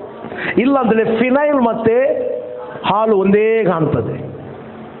ಬರ್ತದೆ. ಇಲ್ಲಾಂದ್ರೆ ಫಿನೈಲ್ ಮತ್ತೆ ಹಾಲು ಒಂದೇ ಕಾಣ್ತದೆ.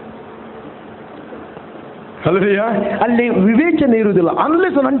 ಅಲ್ವಯ್ಯ, ಅಲ್ಲಿ ವಿವೇಚನೆ ಇರುವುದಿಲ್ಲ.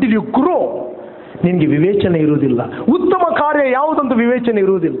 ಅನ್ಲೆಸ್ ಅಂಟಿಲ್ ಯು ಗ್ರೋ, ನಿಮಗೆ ವಿವೇಚನೆ ಇರುವುದಿಲ್ಲ. ಉತ್ತಮ ಕಾರ್ಯ ಯಾವುದಂತ ವಿವೇಚನೆ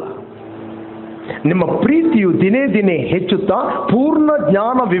ಇರುವುದಿಲ್ಲ. ನಿಮ್ಮ ಪ್ರೀತಿಯು ದಿನೇ ದಿನೇ ಹೆಚ್ಚುತ್ತಾ ಪೂರ್ಣ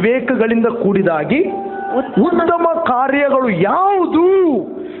ಜ್ಞಾನ ವಿವೇಕಗಳಿಂದ ಕೂಡಿದಾಗಿ ಉತ್ತಮ ಕಾರ್ಯಗಳು ಯಾವುದು,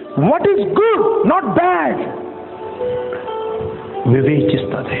 what is good not bad,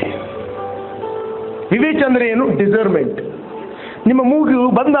 ವಿವೇಚಿಸ್ತದೆ. ವಿವೇಚನೆ ಅಂದ್ರೆ ಏನು? ಡಿಸರ್ಮೆಂಟ್. ನಿಮ್ಮ ಮೂಗು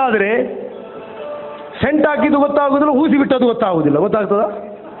ಬಂದಾದರೆ ಸೆಂಟ್ ಹಾಕಿದ್ದು ಗೊತ್ತಾಗುದಿಲ್ಲ, ಊಸಿ ಬಿಟ್ಟದ್ದು ಗೊತ್ತಾಗುದಿಲ್ಲ. ಗೊತ್ತಾಗ್ತದ?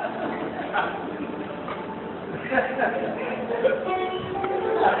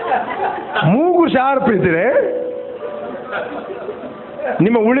 ಮೂಗು ಶಾರ್ಪ್ ಇದ್ರೆ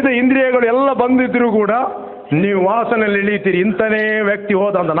ನಿಮ್ಮ ಉಳಿದ ಇಂದ್ರಿಯಗಳು ಎಲ್ಲ ಬಂದಿದ್ರು ಕೂಡ ನೀವು ವಾಸನೆಯಲ್ಲಿ ಇಳಿತೀರಿ. ಇಂಥನೇ ವ್ಯಕ್ತಿ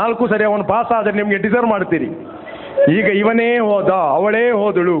ಹೋದ ಅಂತ 4 ಸರಿ ಅವನು ಪಾಸ್ ಆದರೆ ನಿಮಗೆ ಡಿಸರ್ವ್ ಮಾಡ್ತೀರಿ. ಈಗ ಇವನೇ ಹೋದ, ಅವಳೇ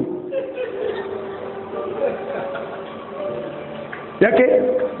ಹೋದಳು. ಯಾಕೆ?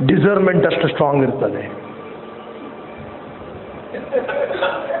 ಡಿಸರ್ಮೆಂಟ್ ಅಷ್ಟು ಸ್ಟ್ರಾಂಗ್ ಇರ್ತದೆ.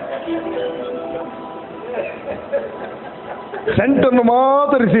 ಸೆಂಟನ್ನು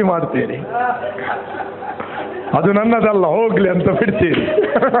ಮಾತ್ರ ರಿಸೀವ್ ಮಾಡ್ತೀರಿ, ಅದು ನನ್ನದಲ್ಲ ಹೋಗ್ಲಿ ಅಂತ ಬಿಡ್ತೀರಿ.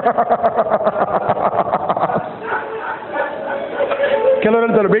 ಕೆಲವರು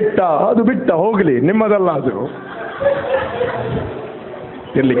ಹೇಳ್ತಾರೆ ಬಿಟ್ಟ ಹೋಗ್ಲಿ, ನಿಮ್ಮದಲ್ಲ ಅದು.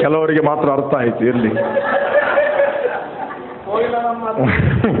 ಇರ್ಲಿ, ಕೆಲವರಿಗೆ ಮಾತ್ರ ಅರ್ಥ ಆಯ್ತು. ಇರ್ಲಿ,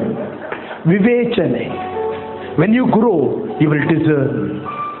 ವಿವೇಚನೆ. When you grow you will discern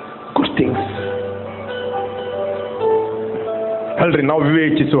good things. ಅಲ್ರಿ, ನಾವು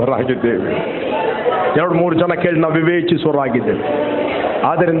ವಿವೇಚಿಸುವವರಾಗಿದ್ದೇವೆ. 2-3 ಜನ ಕೇಳಿ ನಾವು ವಿವೇಚಿಸುವವರಾಗಿದ್ದೇವೆ.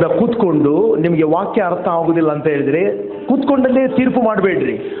 ಆದ್ದರಿಂದ ಕೂತ್ಕೊಂಡು ನಿಮಗೆ ವಾಕ್ಯ ಅರ್ಥ ಆಗುದಿಲ್ಲ ಅಂತ ಹೇಳಿದ್ರೆ ಕೂತ್ಕೊಂಡಲ್ಲೇ ತೀರ್ಪು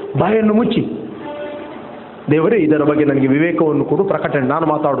ಮಾಡಬೇಡ್ರಿ. ಬಾಯನ್ನು ಮುಚ್ಚಿ, ದೇವರೇ ಇದರ ಬಗ್ಗೆ ನನಗೆ ವಿವೇಕವನ್ನು ಕೊಡು, ಪ್ರಕಟಣೆ. ನಾನು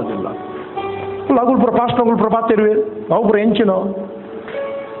ಮಾತಾಡೋದಿಲ್ಲ. ಅಗುಳ್ಪುರ ಪಾಸ್ಟ್ನಗುಳು ಪ್ರಭಾತಿರುವೆ ಅವ್ರು ಹೆಂಚಿನೋ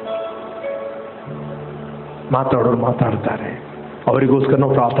ಮಾತಾಡೋರು ಮಾತಾಡ್ತಾರೆ. ಅವರಿಗೋಸ್ಕರ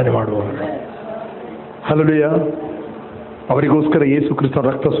ನಾವು ಪ್ರಾರ್ಥನೆ ಮಾಡುವವರು. ಹಲ್ಲೆಲೂಯಾ. ಅವರಿಗೋಸ್ಕರ ಯೇಸು ಕ್ರಿಸ್ತನ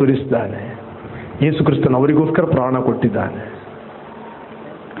ರಕ್ತ ಸುರಿಸಿದ್ದಾನೆ. ಯೇಸು ಕ್ರಿಸ್ತನ ಅವರಿಗೋಸ್ಕರ ಪ್ರಾಣ ಕೊಟ್ಟಿದ್ದಾನೆ.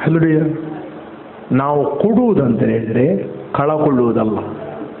 ಹಲ್ಲೆಲೂಯಾ. ನಾವು ಕೊಡುವುದಂತ ಹೇಳಿದ್ರೆ ಕಳಕೊಳ್ಳುವುದಲ್ಲ,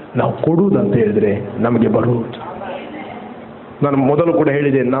 ನಾವು ಕೊಡುವುದಂತ ಹೇಳಿದ್ರೆ ನಮಗೆ ಬರುವುದು. ನಾನು ಮೊದಲು ಕೂಡ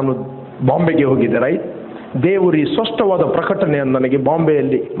ಹೇಳಿದೆ, ನಾನು ಬಾಂಬೆಗೆ ಹೋಗಿದ್ದೆ. ರೈಟ್, ದೇವರು ಈ ಸ್ಪಷ್ಟವಾದ ಪ್ರಕಟಣೆಯನ್ನು ನನಗೆ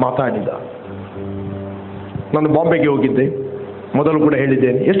ಬಾಂಬೆಯಲ್ಲಿ ಮಾತಾಡಿದ. ನಾನು ಬಾಂಬೆಗೆ ಹೋಗಿದ್ದೆ, ಮೊದಲು ಕೂಡ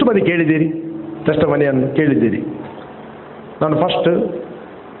ಹೇಳಿದ್ದೇನೆ. ಎಷ್ಟು ಮಂದಿ ಕೇಳಿದ್ದೀರಿ? ಟೆಸ್ಟಮನಿಯನ್ನು ಕೇಳಿದ್ದೀರಿ. ನಾನು ಫಸ್ಟ್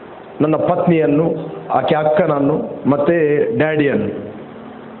ನನ್ನ ಪತ್ನಿಯನ್ನು, ಆಕೆ ಅಕ್ಕನನ್ನು ಮತ್ತೆ ಡ್ಯಾಡಿಯನ್ನು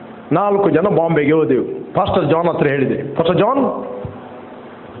 4 ಜನ ಬಾಂಬೆಗೆ ಹೋದೆವು. ಫಾಸ್ಟರ್ ಜಾನ್ ಹತ್ರ ಹೇಳಿದೆ, faster John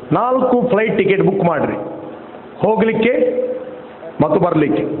 4 flight ticket book ಮಾಡಿರಿ, ಹೋಗಲಿಕ್ಕೆ ಮತ್ತು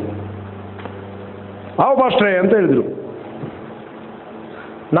ಬರಲಿಕ್ಕೆ. ಪಾಸ್ಟ್ರೇ ಅಂತ ಹೇಳಿದರು.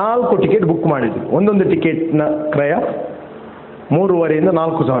 4 ಟಿಕೆಟ್ ಬುಕ್ ಮಾಡಿದ್ರು. ಒಂದೊಂದು ಟಿಕೆಟ್ನ ಕ್ರಯ 3,500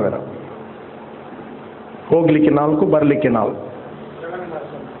 4,000. ಹೋಗ್ಲಿಕ್ಕೆ 4, ಬರಲಿಕ್ಕೆ 4.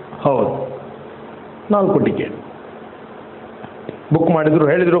 ಹೌದು, 4 ಟಿಕೆಟ್ ಬುಕ್ ಮಾಡಿದ್ರು.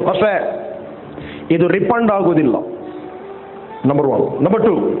 ಹೇಳಿದರು, ಫಸ್ಟೇ ಇದು ರಿಫಂಡ್ ಆಗುವುದಿಲ್ಲ, ನಂಬರ್ 1. ನಂಬರ್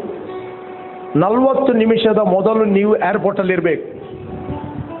 2, 40 ನಿಮಿಷದ ಮೊದಲು ನೀವು ಏರ್ಪೋರ್ಟಲ್ಲಿ ಇರಬೇಕು.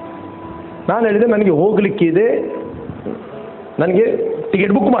 ನಾನು ಹೇಳಿದೆ, ನನಗೆ ಹೋಗಲಿಕ್ಕಿದೆ, ನನಗೆ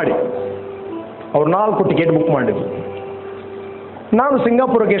ಟಿಕೆಟ್ ಬುಕ್ ಮಾಡಿ. ಅವ್ರು 4 ಟಿಕೆಟ್ ಬುಕ್ ಮಾಡಿದ್ರು. ನಾನು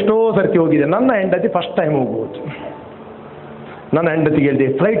ಸಿಂಗಾಪುರಕ್ಕೆ ಎಷ್ಟೋ ಸರ್ತಿ ಹೋಗಿದೆ. ನನ್ನ ಹೆಂಡತಿ ಫಸ್ಟ್ ಟೈಮ್ ಹೋಗ್ಬೋದು. ನನ್ನ ಹೆಂಡತಿಗೆ ಹೇಳಿದೆ,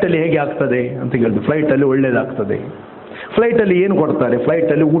 ಫ್ಲೈಟಲ್ಲಿ ಹೇಗೆ ಆಗ್ತದೆ ಅಂತ ಕೇಳಿದೆ. ಫ್ಲೈಟಲ್ಲಿ ಒಳ್ಳೇದಾಗ್ತದೆ. ಫ್ಲೈಟಲ್ಲಿ ಏನು ಕೊಡ್ತಾರೆ?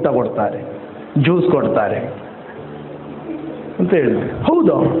 ಫ್ಲೈಟಲ್ಲಿ ಊಟ ಕೊಡ್ತಾರೆ, ಜ್ಯೂಸ್ ಕೊಡ್ತಾರೆ ಅಂತ ಹೇಳಿದೆ.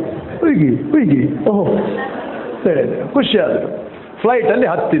 ಹೌದಾ, ಹೋಗಿ ಓಹೋ ಹೇಳಿದೆ. ಖುಷಿ ಆದರು. ಫ್ಲೈಟಲ್ಲಿ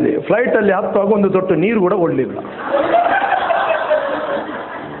ಹತ್ತಿದೆ. ಫ್ಲೈಟಲ್ಲಿ ಹತ್ತುವಾಗ ಒಂದು ತೊಟ್ಟು ನೀರು ಕೂಡ ಕೊಡಲಿಲ್ಲ.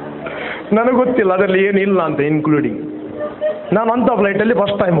 ನನಗೆ ಗೊತ್ತಿಲ್ಲ ಅದರಲ್ಲಿ ಏನಿಲ್ಲ ಅಂತ ಇನ್ಕ್ಲೂಡಿಂಗ್. ನಾನು ಅಂಥ ಫ್ಲೈಟಲ್ಲಿ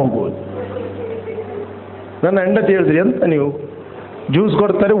ಫಸ್ಟ್ ಟೈಮ್ ಹೋಗ್ಬೋದು. ನನ್ನ ಹೆಂಡತಿ ಹೇಳಿದ್ರಿ, ಎಂತ ನೀವು ಜ್ಯೂಸ್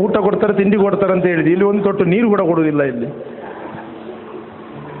ಕೊಡ್ತಾರೆ, ಊಟ ಕೊಡ್ತಾರೆ, ತಿಂಡಿ ಕೊಡ್ತಾರೆ ಅಂತ ಹೇಳಿದ್ರಿ, ಇಲ್ಲಿ ಒಂದು ತೊಟ್ಟು ನೀರು ಕೂಡ ಕೊಡೋದಿಲ್ಲ ಇಲ್ಲಿ.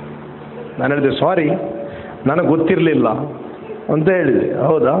 ನಾನು ಹೇಳಿದೆ, ಸಾರಿ, ನನಗೆ ಗೊತ್ತಿರಲಿಲ್ಲ ಅಂತ ಹೇಳಿದೆ.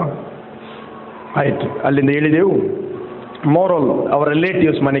 ಹೌದಾ, ಆಯಿತು. ಅಲ್ಲಿಂದ ಹೇಳಿದೆವು. ಮೋರಲ್ ಅವರ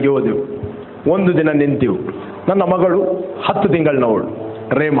ರಿಲೇಟಿವ್ಸ್ ಮನೆಗೆ ಹೋದೆವು. ಒಂದು ದಿನ ನಿಂತೀವಿ. ನನ್ನ ಮಗಳು 10 ತಿಂಗಳನವಳು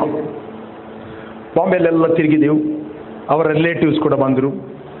ರೇಮಾ. ಬಾಂಬೆಲೆಲ್ಲ ತಿರುಗಿದೆವು. ಅವರ ರಿಲೇಟಿವ್ಸ್ ಕೂಡ ಬಂದರು.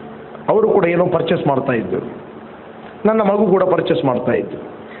 ಅವರು ಕೂಡ ಏನೋ ಪರ್ಚೇಸ್ ಮಾಡ್ತಾ ಇದ್ದರು. ನನ್ನ ಮಗು ಕೂಡ ಪರ್ಚೇಸ್ ಮಾಡ್ತಾ ಇದ್ದು.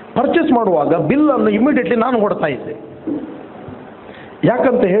 ಪರ್ಚೇಸ್ ಮಾಡುವಾಗ ಬಿಲ್ಲನ್ನು ಇಮಿಡಿಯೇಟ್ಲಿ ನಾನು ಕೊಡ್ತಾ ಇದ್ದೆ.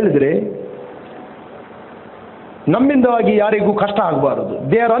 ಯಾಕಂತ ಹೇಳಿದರೆ ನಮ್ಮಿಂದಾಗಿ ಯಾರಿಗೂ ಕಷ್ಟ ಆಗಬಾರದು.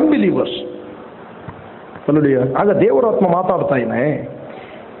 They are ಅನ್ಬಿಲೀವರ್ಸ್. ನೋಡಿ, ಆಗ ದೇವರಾತ್ಮ ಮಾತಾಡ್ತಾ ಇದ್ದಾನೆ,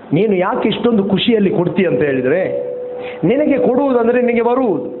 ನೀನು ಯಾಕೆ ಇಷ್ಟೊಂದು ಖುಷಿಯಲ್ಲಿ ಕೊಡ್ತೀಯ ಅಂತ ಹೇಳಿದರೆ, ನಿನಗೆ ಕೊಡುವುದಂದರೆ ನಿನಗೆ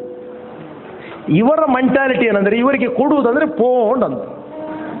ಬರುವುದು. ಇವರ ಮೆಂಟಾಲಿಟಿ ಏನಂದರೆ ಇವರಿಗೆ ಕೊಡುವುದಂದರೆ ಪೋಂಡ್ ಅಂತ.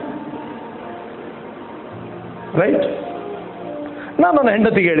 ರೈಟ್? ನಾನು ನನ್ನ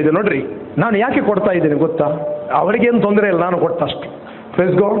ಹೆಂಡತಿಗೆ ಹೇಳಿದೆ, ನೋಡ್ರಿ ನಾನು ಯಾಕೆ ಕೊಡ್ತಾ ಇದ್ದೇನೆ ಗೊತ್ತಾ, ಅವರಿಗೇನು ತೊಂದರೆ ಇಲ್ಲ, ನಾನು ಕೊಟ್ಟಷ್ಟು.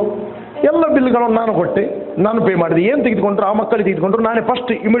 Press god. ಎಲ್ಲ ಬಿಲ್ಗಳನ್ನು ನಾನು ಕೊಟ್ಟೆ, ನಾನು ಪೇ ಮಾಡಿದೆ. ಏನು ತೆಗೆದುಕೊಂಡ್ರು ಆ ಮಕ್ಕಳಿಗೆ ತೆಗೆದುಕೊಂಡ್ರು, ನಾನೇ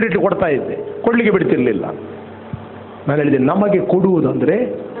ಫಸ್ಟ್ ಇಮಿಡಿಯೇಟ್ಲಿ ಕೊಡ್ತಾ ಇದ್ದೆ, ಕೊಡಲಿಕ್ಕೆ ಬಿಡ್ತಿರ್ಲಿಲ್ಲ. ನಾನು ಹೇಳಿದೆ, ನಮಗೆ ಕೊಡುವುದಂದರೆ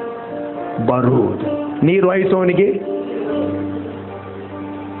ಬರುವುದು. ನೀರು ಹಾಯಿಸೋವನಿಗೆ,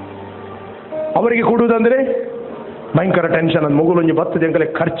 ಅವರಿಗೆ ಕೊಡುವುದಂದರೆ ಭಯಂಕರ ಟೆನ್ಷನ್. ಅದು ಮಗುಲೊಂಜಿ 10 ದಿನಗಳ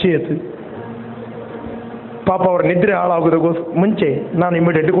ಖರ್ಚು ಆಯ್ತು. ಪಾಪ ಅವ್ರ ನಿದ್ರೆ ಹಾಳಾಗೋದಕ್ಕೂ ಮುಂಚೆ ನಾನು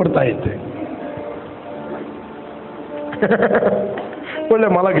ಇಮಿಡಿಯೇಟ್ಲಿ ಕೊಡ್ತಾ ಇದ್ದೆ. ಒಳ್ಳೆ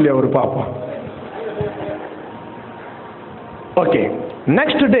ಮಲಗಲಿ ಅವರು ಪಾಪ. ಓಕೆ,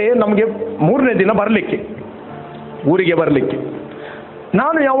 ನೆಕ್ಸ್ಟ್ ಡೇ ನಮಗೆ 3ನೇ ದಿನ ಬರಲಿಕ್ಕೆ, ಊರಿಗೆ ಬರಲಿಕ್ಕೆ.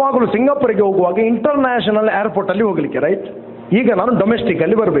 ನಾನು ಯಾವಾಗಲೂ ಸಿಂಗಾಪುರಿಗೆ ಹೋಗುವಾಗ ಇಂಟರ್ನ್ಯಾಷನಲ್ ಏರ್ಪೋರ್ಟಲ್ಲಿ ಹೋಗಲಿಕ್ಕೆ, ರೈಟ್? ಈಗ ನಾನು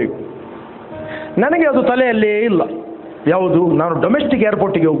ಡೊಮೆಸ್ಟಿಕಲ್ಲಿ ಬರಬೇಕು. ನನಗೆ ಅದು ತಲೆಯಲ್ಲೇ ಇಲ್ಲ, ಯಾವುದು ನಾನು ಡೊಮೆಸ್ಟಿಕ್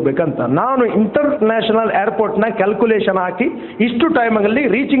ಏರ್ಪೋರ್ಟಿಗೆ ಹೋಗ್ಬೇಕಂತ. ನಾನು ಇಂಟರ್ನ್ಯಾಷನಲ್ ಏರ್ಪೋರ್ಟ್ನ ಕ್ಯಾಲ್ಕುಲೇಷನ್ ಹಾಕಿ ಇಷ್ಟು ಟೈಮಲ್ಲಿ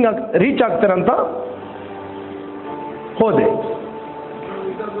ರೀಚ್ ಆಗ್ತೇನೆ ಅಂತ ಹೋದೆ.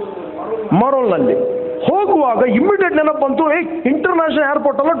 ಮರೋಲ್ನಲ್ಲಿ ಹೋಗುವಾಗ ಇಮಿಡಿಯೇಟ್ ನೆನಪು ಬಂತು, ಇಂಟರ್ನ್ಯಾಷನಲ್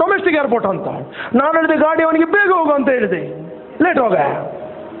ಏರ್ಪೋರ್ಟ್ ಅಲ್ಲ ಡೊಮೆಸ್ಟಿಕ್ ಏರ್ಪೋರ್ಟ್ ಅಂತ. ನಾನು ಹೇಳಿದೆ, ಗಾಡಿ ಅವನಿಗೆ ಬೇಗ ಹೋಗು ಅಂತ ಹೇಳಿದೆ. ಲೇಟ್ ಹೋಗ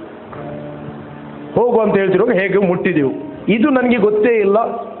ಹೋಗು ಅಂತ ಹೇಳ್ತಿರುವಾಗ ಹೇಗೆ ಮುಟ್ಟಿದೆವು. ಇದು ನನಗೆ ಗೊತ್ತೇ ಇಲ್ಲ,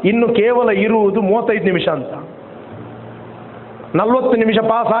 ಇನ್ನು ಕೇವಲ ಇರುವುದು 35 ನಿಮಿಷ ಅಂತ. 40 ನಿಮಿಷ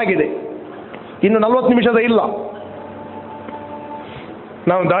ಪಾಸ್ ಆಗಿದೆ, ಇನ್ನು 40 ನಿಮಿಷದ ಇಲ್ಲ.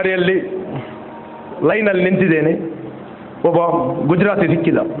 ನಾವು ದಾರಿಯಲ್ಲಿ ಲೈನಲ್ಲಿ ನಿಂತಿದ್ದೇನೆ. ಒಬ್ಬ ಗುಜರಾತಿ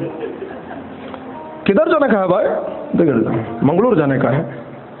ಸಿಕ್ಕಿದ. किधर जाने का है भाई? मंगलूर जाने का है.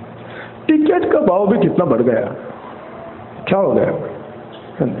 टिकट का भाव भी कितना बढ़ गया, क्या हो गया?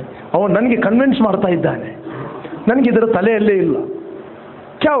 ಅವನು ನನಗೆ ಕನ್ವಿನ್ಸ್ ಮಾಡ್ತಾ ಇದ್ದಾನೆ, ನನಗೆ ಇದರ ತಲೆಯಲ್ಲೇ ಇಲ್ಲ.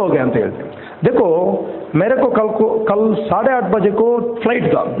 क्या हो गया ಅಂತ ಹೇಳ್ತೇನೆ. देखो मेरे को कल 8:30 बजे को फ्लाइट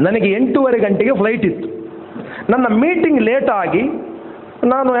था. ನನಗೆ 8:30 ಗಂಟೆಗೆ ಫ್ಲೈಟ್ ಇತ್ತು. ನನ್ನ ಮೀಟಿಂಗ್ ಲೇಟ್ ಆಗಿ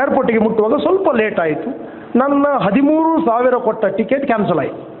ನಾನು ಏರ್ಪೋರ್ಟಿಗೆ ಮುಟ್ಟುವಾಗ ಸ್ವಲ್ಪ ಲೇಟ್ ಆಯಿತು. ನನ್ನ 13,000 ಕೊಟ್ಟ ಟಿಕೆಟ್ ಕ್ಯಾನ್ಸಲ್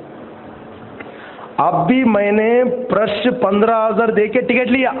ಆಯಿತು. अब भी मैंने फ्रेश 15,000 दे के टिकट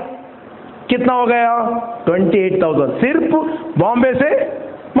लिया. कितना हो गया? 28,000 सिर्फ बॉम्बे से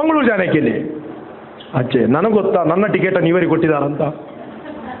मंगलूर जाने के लिए. अच्छे, ನನಗೆ ಗೊತ್ತಾ ನನ್ನ ಟಿಕೆಟ್ ಇವರಿಗೆ ಕೊಟ್ಟಿದ್ದಾರಂತ.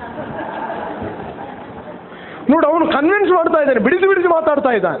 ನೋಡಿ, ಅವನು ಕನ್ವಿನ್ಸ್ ಮಾಡ್ತಾ ಇದ್ದಾನೆ, ಬಿಡಿಸಿ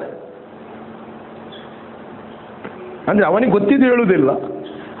ಮಾತಾಡ್ತಾ ಇದ್ದಾನೆ. ಅಂದರೆ ಅವನಿಗೆ ಗೊತ್ತಿದ್ದು ಹೇಳುವುದಿಲ್ಲ.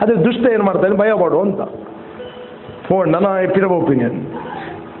 ಅದೇ ದುಷ್ಟ ಏನು ಮಾಡ್ತಾನೆ, ಭಯ ಪಡು ಅಂತ. ಫೋನ್ ನನ್ನ ಎಪ್ಪಿರೋ ಒಪಿನಿಯನ್.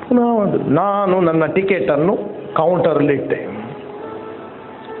 ನಾನು ನನ್ನ ಟಿಕೆಟನ್ನು ಕೌಂಟರಲ್ಲಿ ಇಟ್ಟೆ.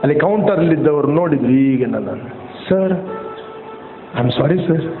 ಅಲ್ಲಿ ಕೌಂಟರ್ಲಿದ್ದವರು ನೋಡಿದ್ರು ಈಗ ನನ್ನನ್ನು. Sir, I am sorry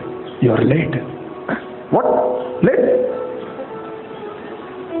sir, you are late. What late?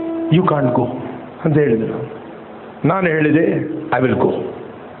 You can't go ಅಂತ ಹೇಳಿದರು. ನಾನು ಹೇಳಿದೆ, ಐ ವಿಲ್ ಗೋ,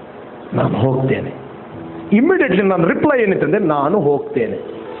 ನಾನು ಹೋಗ್ತೇನೆ. ಇಮ್ಮಿಡಿಯೇಟ್ಲಿ ನಾನು ರಿಪ್ಲೈ ಏನಿತ್ತಂದರೆ, ನಾನು ಹೋಗ್ತೇನೆ.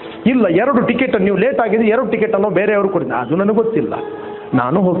 ಇಲ್ಲ, 2 ಟಿಕೆಟ್ ನೀವು ಲೇಟ್ ಆಗಿದೆ, 2 ಟಿಕೆಟನ್ನು ಬೇರೆಯವರು ಕೊಡಿದ್ದೆ, ಅದು ನನಗೆ ಗೊತ್ತಿಲ್ಲ,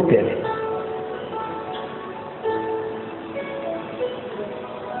 ನಾನು ಹೋಗ್ತೇನೆ.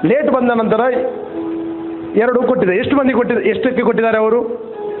 ಲೇಟ್ ಬಂದ ನಂತರ 2 ಕೊಟ್ಟಿದೆ. ಎಷ್ಟು ಮಂದಿ ಕೊಟ್ಟಿದ್ದಾರೆ, ಎಷ್ಟಕ್ಕೆ ಕೊಟ್ಟಿದ್ದಾರೆ ಅವರು?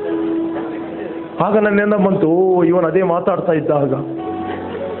 ಆಗ ನನ್ನಿಂದ ಬಂತು, ಓ ಇವನು ಅದೇ ಮಾತಾಡ್ತಾ ಇದ್ದಾಗ.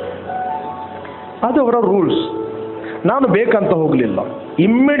 ಅದು ಅವರ ರೂಲ್ಸ್. ನಾನು ಬೇಕಂತ ಹೋಗಲಿಲ್ಲ.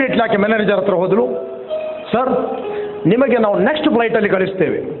 ಇಮ್ಮಿಡಿಯೇಟ್ಲಿ ಆಕೆ ಮ್ಯಾನೇಜರ್ ಹತ್ರ ಹೋದಳು. ಸರ್, ನಿಮಗೆ ನಾವು ನೆಕ್ಸ್ಟ್ ಫ್ಲೈಟಲ್ಲಿ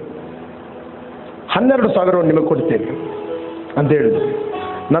ಕಳಿಸ್ತೇವೆ, 12,000 ನಿಮಗೆ ಕೊಡ್ತೇವೆ ಅಂತ ಹೇಳಿದ್ರು.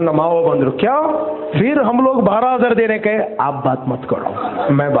 ನನ್ನ ಮಾವ ಬಂದರು. ಕ್ಯಾ ಫಿರ್ ಹಮ್ ಲೋಗ್ 12,000 ದೇನೆ ಕೆ? ಆಪ್ ಬಾತ್ ಮತ್ ಕರೋ,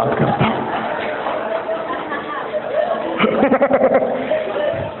 ಮೈ ಬಾತ್ ಕರ್ತಾ ಹೂಂ.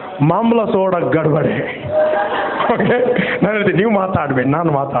 ಮಾಮಲ ಸೋಡ ಗಡ್ಬಡೆ. ಓಕೆ, ನಾನು ಹೇಳ್ತೀನಿ, ನೀವು ಮಾತಾಡಬೇಡಿ, ನಾನು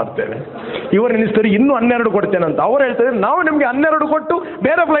ಮಾತಾಡ್ತೇನೆ. ಇವರು ನಿಲ್ಲಿಸ್ತಾರೆ, ಇನ್ನೂ 12 ಕೊಡ್ತೇನೆ ಅಂತ. ಅವ್ರು ಹೇಳ್ತಾರೆ, ನಾವು ನಿಮಗೆ 12 ಕೊಟ್ಟು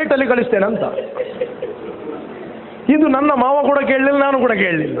ಬೇರೆ ಫ್ಲೈಟಲ್ಲಿ ಕಳಿಸ್ತೇನೆ ಅಂತ. ಇದು ನನ್ನ ಮಾವ ಕೂಡ ಕೇಳಲಿಲ್ಲ, ನಾನು ಕೂಡ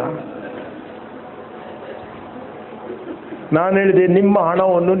ಕೇಳಲಿಲ್ಲ. ನಾನು ಹೇಳಿದೆ, ನಿಮ್ಮ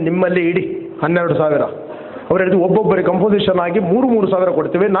ಹಣವನ್ನು ನಿಮ್ಮಲ್ಲಿ ಇಡಿ, 12,000. ಅವ್ರು ಹೇಳಿದ್ರು, ಒಬ್ಬೊಬ್ಬರಿಗೆ ಕಂಪೋಸಿಷನ್ ಆಗಿ 3,000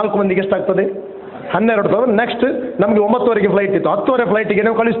 ಕೊಡ್ತೇವೆ, 4 ಮಂದಿಗೆ ಎಷ್ಟಾಗ್ತದೆ? 12,000. ನೆಕ್ಸ್ಟ್ ನಮಗೆ 9:00 ಫ್ಲೈಟ್ ಇತ್ತು, 10:00 ಫ್ಲೈಟಿಗೆ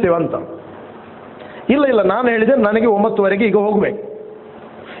ನಾವು ಕಳಿಸ್ತೇವೆ ಅಂತ. ಇಲ್ಲ ನಾನು ಹೇಳಿದೆ ನನಗೆ 9:30 ಈಗ ಹೋಗ್ಬೇಕು.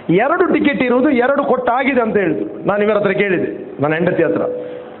 2 ಟಿಕೆಟ್ ಇರುವುದು, 2 ಕೊಟ್ಟಾಗಿದೆ ಅಂತ ಹೇಳಿದ್ರು. ನಾನು ಇವರ ಹತ್ರ ಕೇಳಿದೆ, ನನ್ನ ಹೆಂಡತಿ ಹತ್ರ,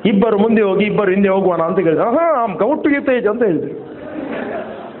 ಇಬ್ಬರು ಮುಂದೆ ಹೋಗಿ ಇಬ್ಬರು ಹಿಂದೆ ಹೋಗುವಾನ ಅಂತ ಕೇಳಿದೆ. ಗೌಟ್ ಟುಗೆದರ್ ಅಂತ ಹೇಳಿದ್ರು.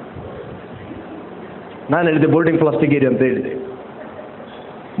 ನಾನು ಹೇಳಿದೆ ಬೋರ್ಡಿಂಗ್ ಪಾಸ್ ತೆಗೀರಿ ಅಂತ ಹೇಳಿದೆ.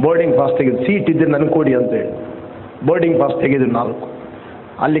 ಬೋರ್ಡಿಂಗ್ ಪಾಸ್ ತೆಗೆದು ಸೀಟ್ ಇದ್ದರೆ ನನಗೆ ಕೊಡಿ ಅಂತ ಹೇಳಿ ಬೋರ್ಡಿಂಗ್ ಪಾಸ್ ತೆಗೆದು 4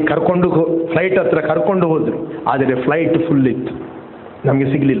 ಅಲ್ಲಿ ಕರ್ಕೊಂಡು ಫ್ಲೈಟ್ ಹತ್ರ ಕರ್ಕೊಂಡು ಹೋದರು. ಆದರೆ ಫ್ಲೈಟ್ ಫುಲ್ ಇತ್ತು, ನಮಗೆ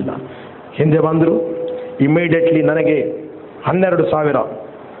ಸಿಗಲಿಲ್ಲ. ಹಿಂದೆ ಬಂದರು. ಇಮಿಡಿಯೇಟ್ಲಿ ನನಗೆ 12,000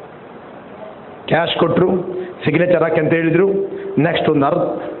 ಕ್ಯಾಶ್ ಕೊಟ್ಟರು. ಸಿಗ್ನೇಚರ್ ಹಾಕಿ ಅಂತ ಹೇಳಿದರು. ನೆಕ್ಸ್ಟ್ ಒಂದು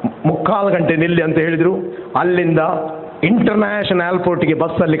 3/4 ಗಂಟೆ ನಿಲ್ಲಿ ಅಂತ ಹೇಳಿದರು. ಅಲ್ಲಿಂದ ಇಂಟರ್ನ್ಯಾಷನಲ್ ಏರ್ಪೋರ್ಟ್ಗೆ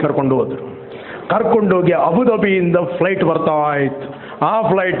ಬಸ್ಸಲ್ಲಿ ಕರ್ಕೊಂಡು ಹೋದರು. ಕರ್ಕೊಂಡೋಗಿ ಅಬುದಾಬಿಯಿಂದ ಫ್ಲೈಟ್ ಬರ್ತಾ ಇತ್ತು. ಆ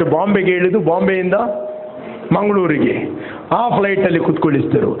ಫ್ಲೈಟ್ ಬಾಂಬೆಗೆ ಇಳಿದು ಬಾಂಬೆಯಿಂದ ಮಂಗಳೂರಿಗೆ. ಆ ಫ್ಲೈಟಲ್ಲಿ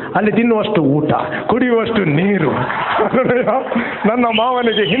ಕುತ್ಕೊಳ್ಳಿಸಿದರು. ಅಲ್ಲಿ ತಿನ್ನುವಷ್ಟು ಊಟ, ಕುಡಿಯುವಷ್ಟು ನೀರು. ನನ್ನ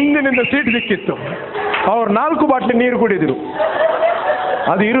ಮಾವನಿಗೆ ಹಿಂದಿನಿಂದ ಸೀಟ್ ಸಿಕ್ಕಿತ್ತು. ಅವ್ರು 4 ಬಾಟ್ಲಿ ನೀರು ಕುಡಿದರು.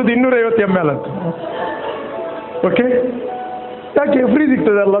 ಅದು ಇರುವುದು 250 ml ಅಂತ. ಓಕೆ, ಯಾಕೆ ಫ್ರೀ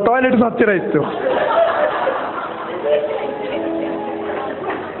ಸಿಗ್ತದಲ್ಲ, ಟಾಯ್ಲೆಟ್ಸ್ ಹತ್ತಿರ ಇತ್ತು.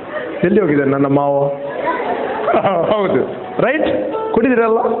 ಎಲ್ಲಿ ಹೋಗಿದ್ದಾರೆ ನನ್ನ ಮಾವ? ಹೌದು, ರೈಟ್,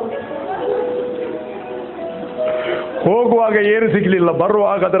 ಕುಡಿದಿರಲ್ಲ. ಹೋಗುವಾಗ ಏನು ಸಿಗಲಿಲ್ಲ,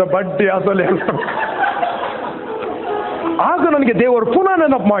 ಬರುವಾಗ ಅದರ ಬಡ್ಡಿ ಅಸಲೆ. ಆಗ ನನಗೆ ದೇವರು ಪುನಃ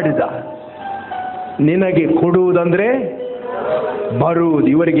ನೆನಪು ಮಾಡಿದ, ನಿನಗೆ ಕೊಡುವುದಂದ್ರೆ ಬರುವುದು,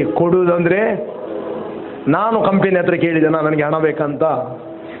 ಇವರಿಗೆ ಕೊಡುವುದಂದ್ರೆ. ನಾನು ಕಂಪನಿ ಹತ್ರ ಕೇಳಿದೆ, ನನಗೆ ಹಣ ಬೇಕಂತ.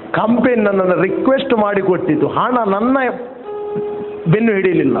 ಕಂಪನಿ ನನ್ನನ್ನು ರಿಕ್ವೆಸ್ಟ್ ಮಾಡಿ ಕೊಟ್ಟಿತ್ತು, ಹಣ ನನ್ನ ಬೆನ್ನು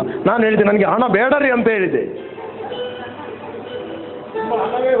ಹಿಡಿಯಲಿಲ್ಲ. ನಾನು ಹೇಳಿದೆ ನನಗೆ ಹಣ ಬೇಡರಿ ಅಂತ ಹೇಳಿದೆ.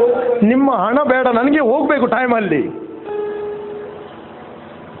 ನಿಮ್ಮ ಹಣ ಬೇಡ, ನನಗೆ ಹೋಗ್ಬೇಕು ಟೈಮಲ್ಲಿ.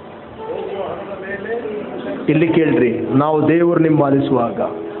 ಇಲ್ಲಿ ಕೇಳ್ರಿ, ನಾವು ದೇವರು ನಿಂಬಾಲಿಸುವಾಗ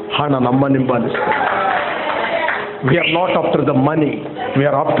ಹಣ ನಮ್ಮ ನಿಂಬಾಲಿಸ್ತದೆ. We are not after the money, we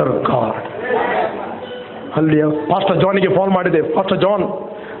are after god. ಅಲ್ಲಿ ಪಾಸ್ಟರ್ ಜಾನಿಗೆ ಫೋನ್ ಮಾಡಿದೆ. ಪಾಸ್ಟರ್ ಜಾನ್,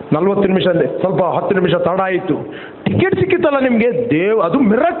 40 ನಿಮಿಷದಲ್ಲಿ ಸ್ವಲ್ಪ 10 ನಿಮಿಷ ತಡ ಆಯಿತು. ಟಿಕೆಟ್ ಸಿಕ್ಕಿತ್ತಲ್ಲ ನಿಮಗೆ? ಅದು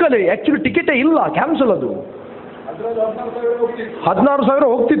ಮಿರಾಕಲ್. ಆ್ಯಕ್ಚುಲಿ ಟಿಕೆಟೇ ಇಲ್ಲ, ಕ್ಯಾನ್ಸಲ್. ಅದು 16,000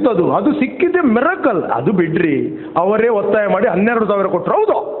 ಹೋಗ್ತಿತ್ತು. ಅದು ಸಿಕ್ಕಿದ್ದೆ ಮಿರಾಕಲ್. ಅದು ಬಿಡ್ರಿ, ಅವರೇ ಒತ್ತಾಯ ಮಾಡಿ 12,000 ಕೊಟ್ಟರು.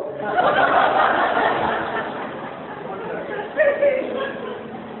 ಹೌದು,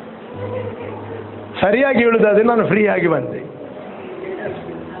 ಸರಿಯಾಗಿ ಹೇಳುದಾದ್ರೆ ನಾನು ಫ್ರೀ ಆಗಿ ಬಂದೆ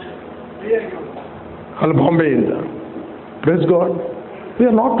ಅಲ್ಲಿ ಬಾಂಬೆಯಿಂದ. Praise god. We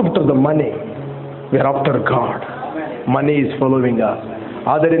are not after the money, we are after god. Money is following us.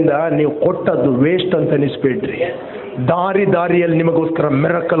 ಆದ್ದರಿಂದ ನೀವು ಕೊಟ್ಟದ್ದು ವೇಸ್ಟ್ ಅಂತ ಅನಿಸ್ಬೇಡ್ರಿ. ದಾರಿಯಲ್ಲಿ ನಿಮಗೋಸ್ಕರ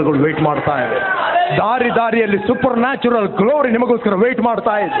ಮಿರಕಲ್ಗಳು ವೇಟ್ ಮಾಡ್ತಾ ಇವೆ. ದಾರಿಯಲ್ಲಿ ಸೂಪರ್ ನ್ಯಾಚುರಲ್ ಗ್ಲೋರಿ ನಿಮಗೋಸ್ಕರ ವೇಟ್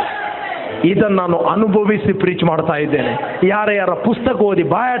ಮಾಡ್ತಾ ಇದೆ. ಇದನ್ನು ನಾನು ಅನುಭವಿಸಿ ಪ್ರೀಚ್ ಮಾಡ್ತಾ ಇದ್ದೇನೆ. ಯಾರ ಪುಸ್ತಕ ಓದಿ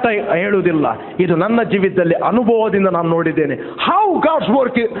ಬಾಯಾಟ ಹೇಳುವುದಿಲ್ಲ. ಇದು ನನ್ನ ಜೀವಿತದಲ್ಲಿ ಅನುಭವದಿಂದ ನಾನು ನೋಡಿದ್ದೇನೆ. How God's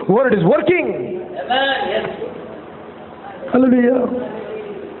word is working. Hallelujah.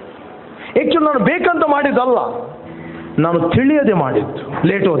 Actually ನಾನು ಬೇಕಂತ ಮಾಡಿದ್ದಲ್ಲ, ನಾನು ತಿಳಿಯದೆ ಮಾಡಿದ್ದು,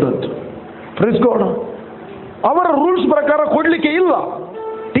 ಲೇಟ್ ಹೋದದ್ದು. Praise god. ಅವರ ರೂಲ್ಸ್ ಪ್ರಕಾರ ಕೊಡಲಿಕ್ಕೆ ಇಲ್ಲ,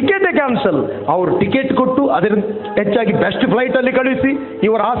 ಟಿಕೆಟೇ ಕ್ಯಾನ್ಸಲ್. ಅವರು ಟಿಕೆಟ್ ಕೊಟ್ಟು ಅದರ ಹೆಚ್ಚಾಗಿ ಬೆಸ್ಟ್ ಫ್ಲೈಟಲ್ಲಿ ಕಳುಹಿಸಿ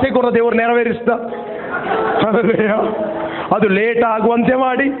ಇವರ ಆಸೆ ಕೂಡ ದೇವರು ನೆರವೇರಿಸಿದ. ಅದು ಲೇಟ್ ಆಗುವಂತೆ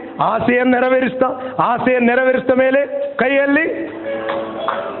ಮಾಡಿ ಆಸೆಯನ್ನು ನೆರವೇರಿಸಿದ ಮೇಲೆ ಕೈಯಲ್ಲಿ.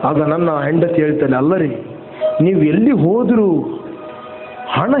 ಆಗ ನನ್ನ ಹೆಂಡತಿ ಹೇಳ್ತಾಳೆ, ಅಲ್ಲರಿ ನೀವು ಎಲ್ಲಿ ಹೋದ್ರು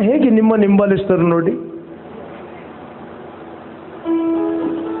ಹಣ ಹೇಗೆ ನಿಂಬಲಿಸ್ತಾರೆ ನೋಡಿ.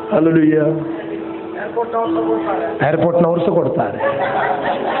 ಹಲ್ಲೆಲೂಯಾ. ಏರ್ಪೋರ್ಟ್ನವರು ಸಹ ಕೊಡ್ತಾರೆ.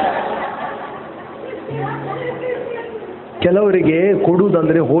 ಕೆಲವರಿಗೆ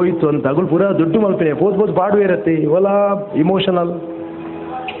ಕೊಡುವುದಂದ್ರೆ ಹೋಯಿತು ಅಂತ ಅಗಳು ಪೂರಾ ದುಡ್ಡು ಮಲ್ಪನೆ ಪೋದ್ ಬಾಡುವೆ ಇರತ್ತೆ. ಇವಲ್ಲ emotional.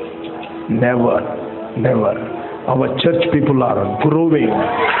 Never. Hour church people are growing,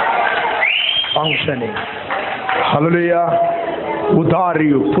 functioning. Hallelujah.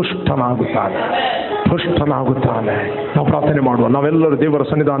 ಉದಾರಿಯು ಪುಷ್ಟನಾಗುತ್ತಾನೆ. ನಾವು ಪ್ರಾರ್ಥನೆ ಮಾಡುವ. ನಾವೆಲ್ಲರೂ ದೇವರ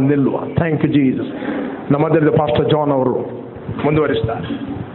ಸನ್ನಿಧಾನ ನಿಲ್ಲುವ. Thank you Jesus. ನಮ್ಮ ಮಧ್ಯದ ಪಾಸ್ಟರ್ ಜಾನ್ ಅವರು ಮುಂದುವರಿಸ್ತಾರೆ.